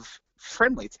bit of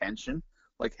friendly tension.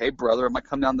 Like, hey, brother, it might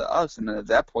come down to us. And then at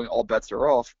that point, all bets are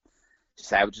off.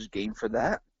 Savage is game for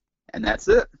that. And that's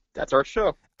it. That's our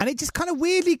show. And it just kind of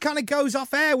weirdly goes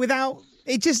off air without...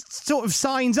 It just sort of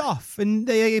signs off. And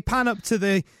they pan up to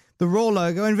the Raw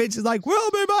logo, and Vince is like,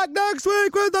 we'll be back next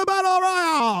week with the Battle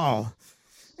Royale.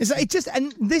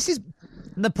 And this is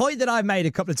the point that I've made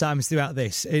a couple of times throughout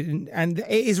this, and it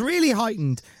is really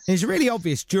heightened, and it's really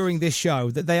obvious during this show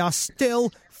that they are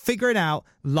still figuring out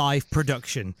live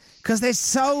production, because there's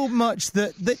so much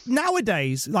that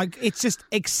nowadays, like, it's just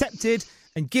accepted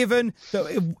and given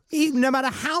that no matter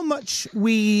how much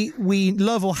we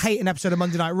love or hate an episode of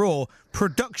Monday Night Raw,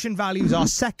 production values are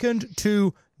second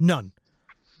to none.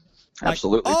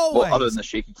 Absolutely. Well, other than the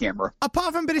shaky camera.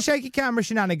 Apart from a bit of shaky camera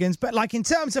shenanigans, but like in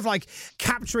terms of like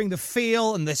capturing the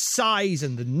feel and the size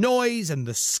and the noise and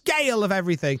the scale of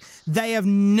everything, they have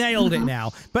nailed it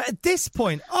now. But at this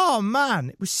point, oh man,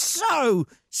 it was so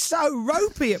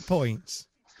ropey at points.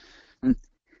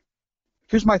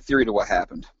 Here's my theory to what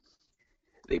happened.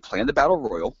 They planned the Battle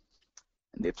Royal,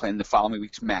 and they planned the following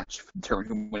week's match to determine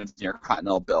who wins the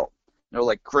Intercontinental belt. And they're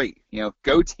like, great,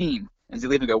 go team. And they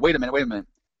leave and go, wait a minute.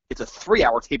 It's a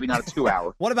 3-hour taping, not a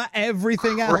 2-hour. What about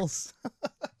everything else?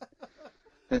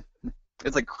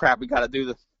 It's like, crap, we got to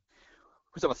do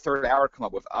who's have a third hour to come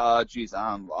up with? I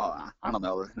don't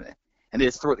know. And they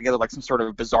just throw it together like some sort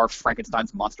of bizarre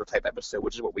Frankenstein's monster type episode,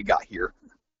 which is what we got here.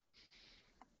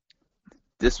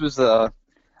 This was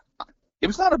it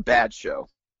was not a bad show.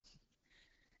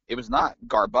 It was not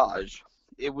garbage.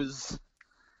 It was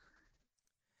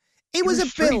a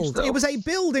build. Though. It was a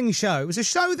building show. It was a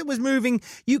show that was moving.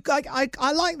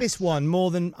 I like this one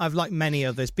more than I've liked many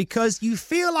others because you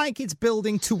feel like it's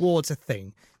building towards a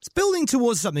thing. It's building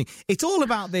towards something. It's all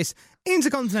about this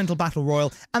Intercontinental Battle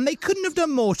Royal, and they couldn't have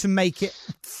done more to make it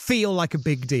feel like a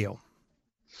big deal.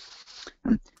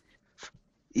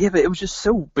 Yeah, but it was just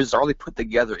so bizarrely put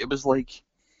together. It was like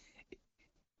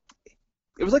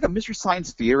a Mystery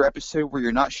Science Theater episode where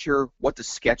you're not sure what the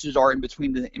sketches are in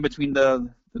between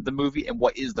the movie and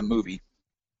what is the movie.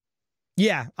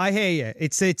 Yeah, I hear you.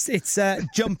 It's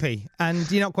jumpy, and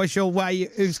you're not quite sure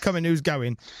who's coming, who's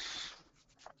going.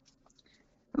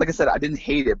 Like I said, I didn't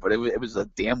hate it, but it was a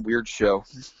damn weird show.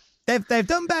 They've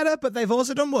done better, but they've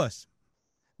also done worse.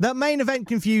 That main event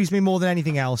confused me more than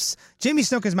anything else. Jimmy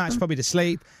Snuka's match probably to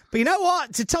sleep, but you know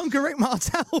what? Tatanka Rick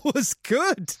Martel was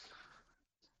good.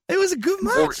 It was a good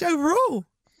match overall.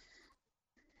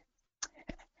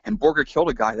 And Borger killed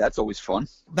a guy. That's always fun.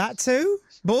 That too?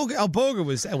 Borger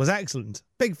was excellent.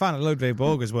 Big fan of Ludwig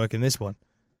Borger's work in this one.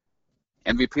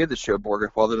 MVP of the show, Borger,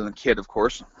 other than the kid, of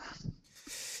course.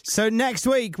 So next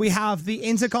week we have the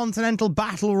Intercontinental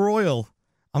Battle Royal.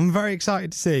 I'm very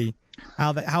excited to see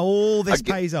how all this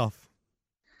pays off.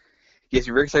 Yes,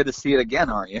 you're very excited to see it again,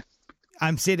 aren't you?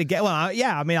 I'm seeing it again. Well,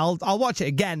 yeah. I mean, I'll watch it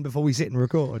again before we sit and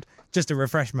record, just to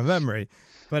refresh my memory.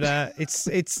 But it's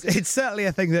certainly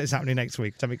a thing that's happening next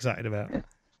week, which I'm excited about.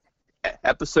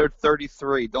 Episode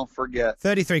 33. Don't forget.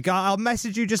 33. I'll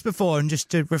message you just before and just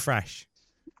to refresh.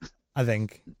 I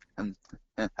think. I'd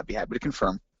be happy to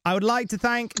confirm. I would like to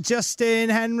thank Justin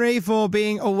Henry for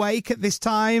being awake at this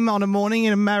time on a morning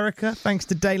in America, thanks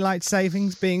to daylight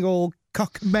savings being all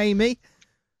cockamamie.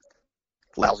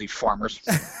 Lousy farmers.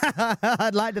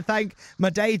 I'd like to thank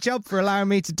my day job for allowing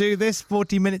me to do this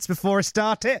 40 minutes before I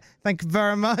start it. Thank you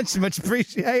very much. Much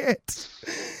appreciate it.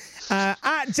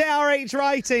 At JRH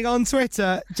Writing on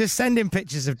Twitter, just send in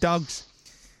pictures of dogs.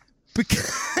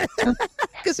 Because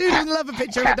who doesn't love a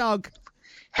picture of a dog?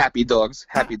 Happy dogs,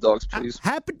 please.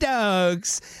 Happy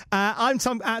dogs. I'm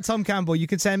Tom at Tom Campbell. You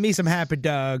can send me some happy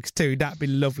dogs too. That'd be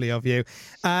lovely of you.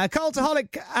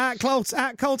 Cultaholic at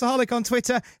Cultaholic on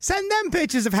Twitter. Send them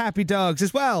pictures of happy dogs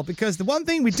as well, because the one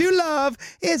thing we do love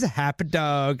is a happy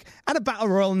dog. And a battle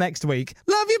royal next week.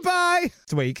 Love you, bye.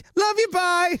 Tweak. Love you,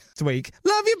 bye. Tweak.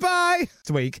 Love you, bye.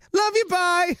 Tweak. Love you,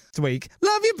 bye. Tweak.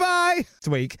 Love you, bye.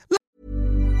 Tweak.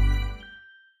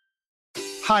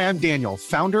 Hi, I'm Daniel,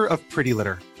 founder of Pretty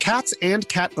Litter. Cats and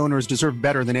cat owners deserve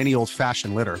better than any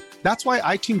old-fashioned litter. That's why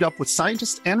I teamed up with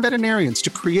scientists and veterinarians to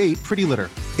create Pretty Litter.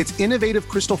 Its innovative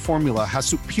crystal formula has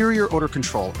superior odor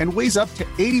control and weighs up to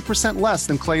 80% less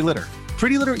than clay litter.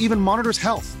 Pretty Litter even monitors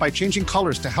health by changing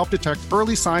colors to help detect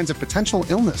early signs of potential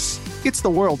illness. It's the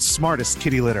world's smartest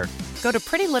kitty litter. Go to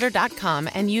prettylitter.com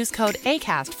and use code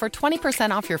ACAST for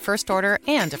 20% off your first order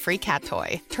and a free cat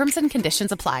toy. Terms and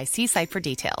conditions apply. See site for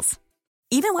details.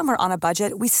 Even when we're on a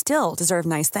budget, we still deserve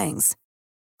nice things.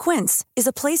 Quince is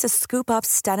a place to scoop up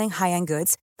stunning high-end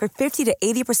goods for 50 to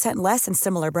 80% less than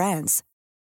similar brands.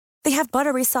 They have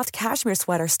buttery soft cashmere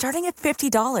sweaters starting at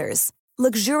 $50,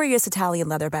 luxurious Italian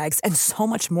leather bags, and so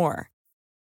much more.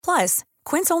 Plus,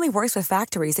 Quince only works with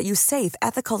factories that use safe,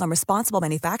 ethical, and responsible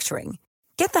manufacturing.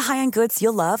 Get the high-end goods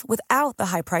you'll love without the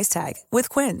high price tag with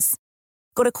Quince.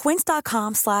 Go to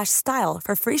quince.com/style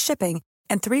for free shipping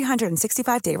and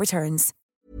 365-day returns.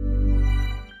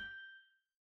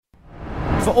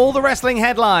 For all the wrestling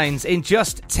headlines in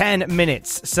just 10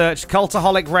 minutes, search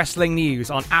Cultaholic Wrestling News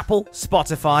on Apple,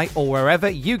 Spotify, or wherever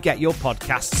you get your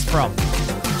podcasts from.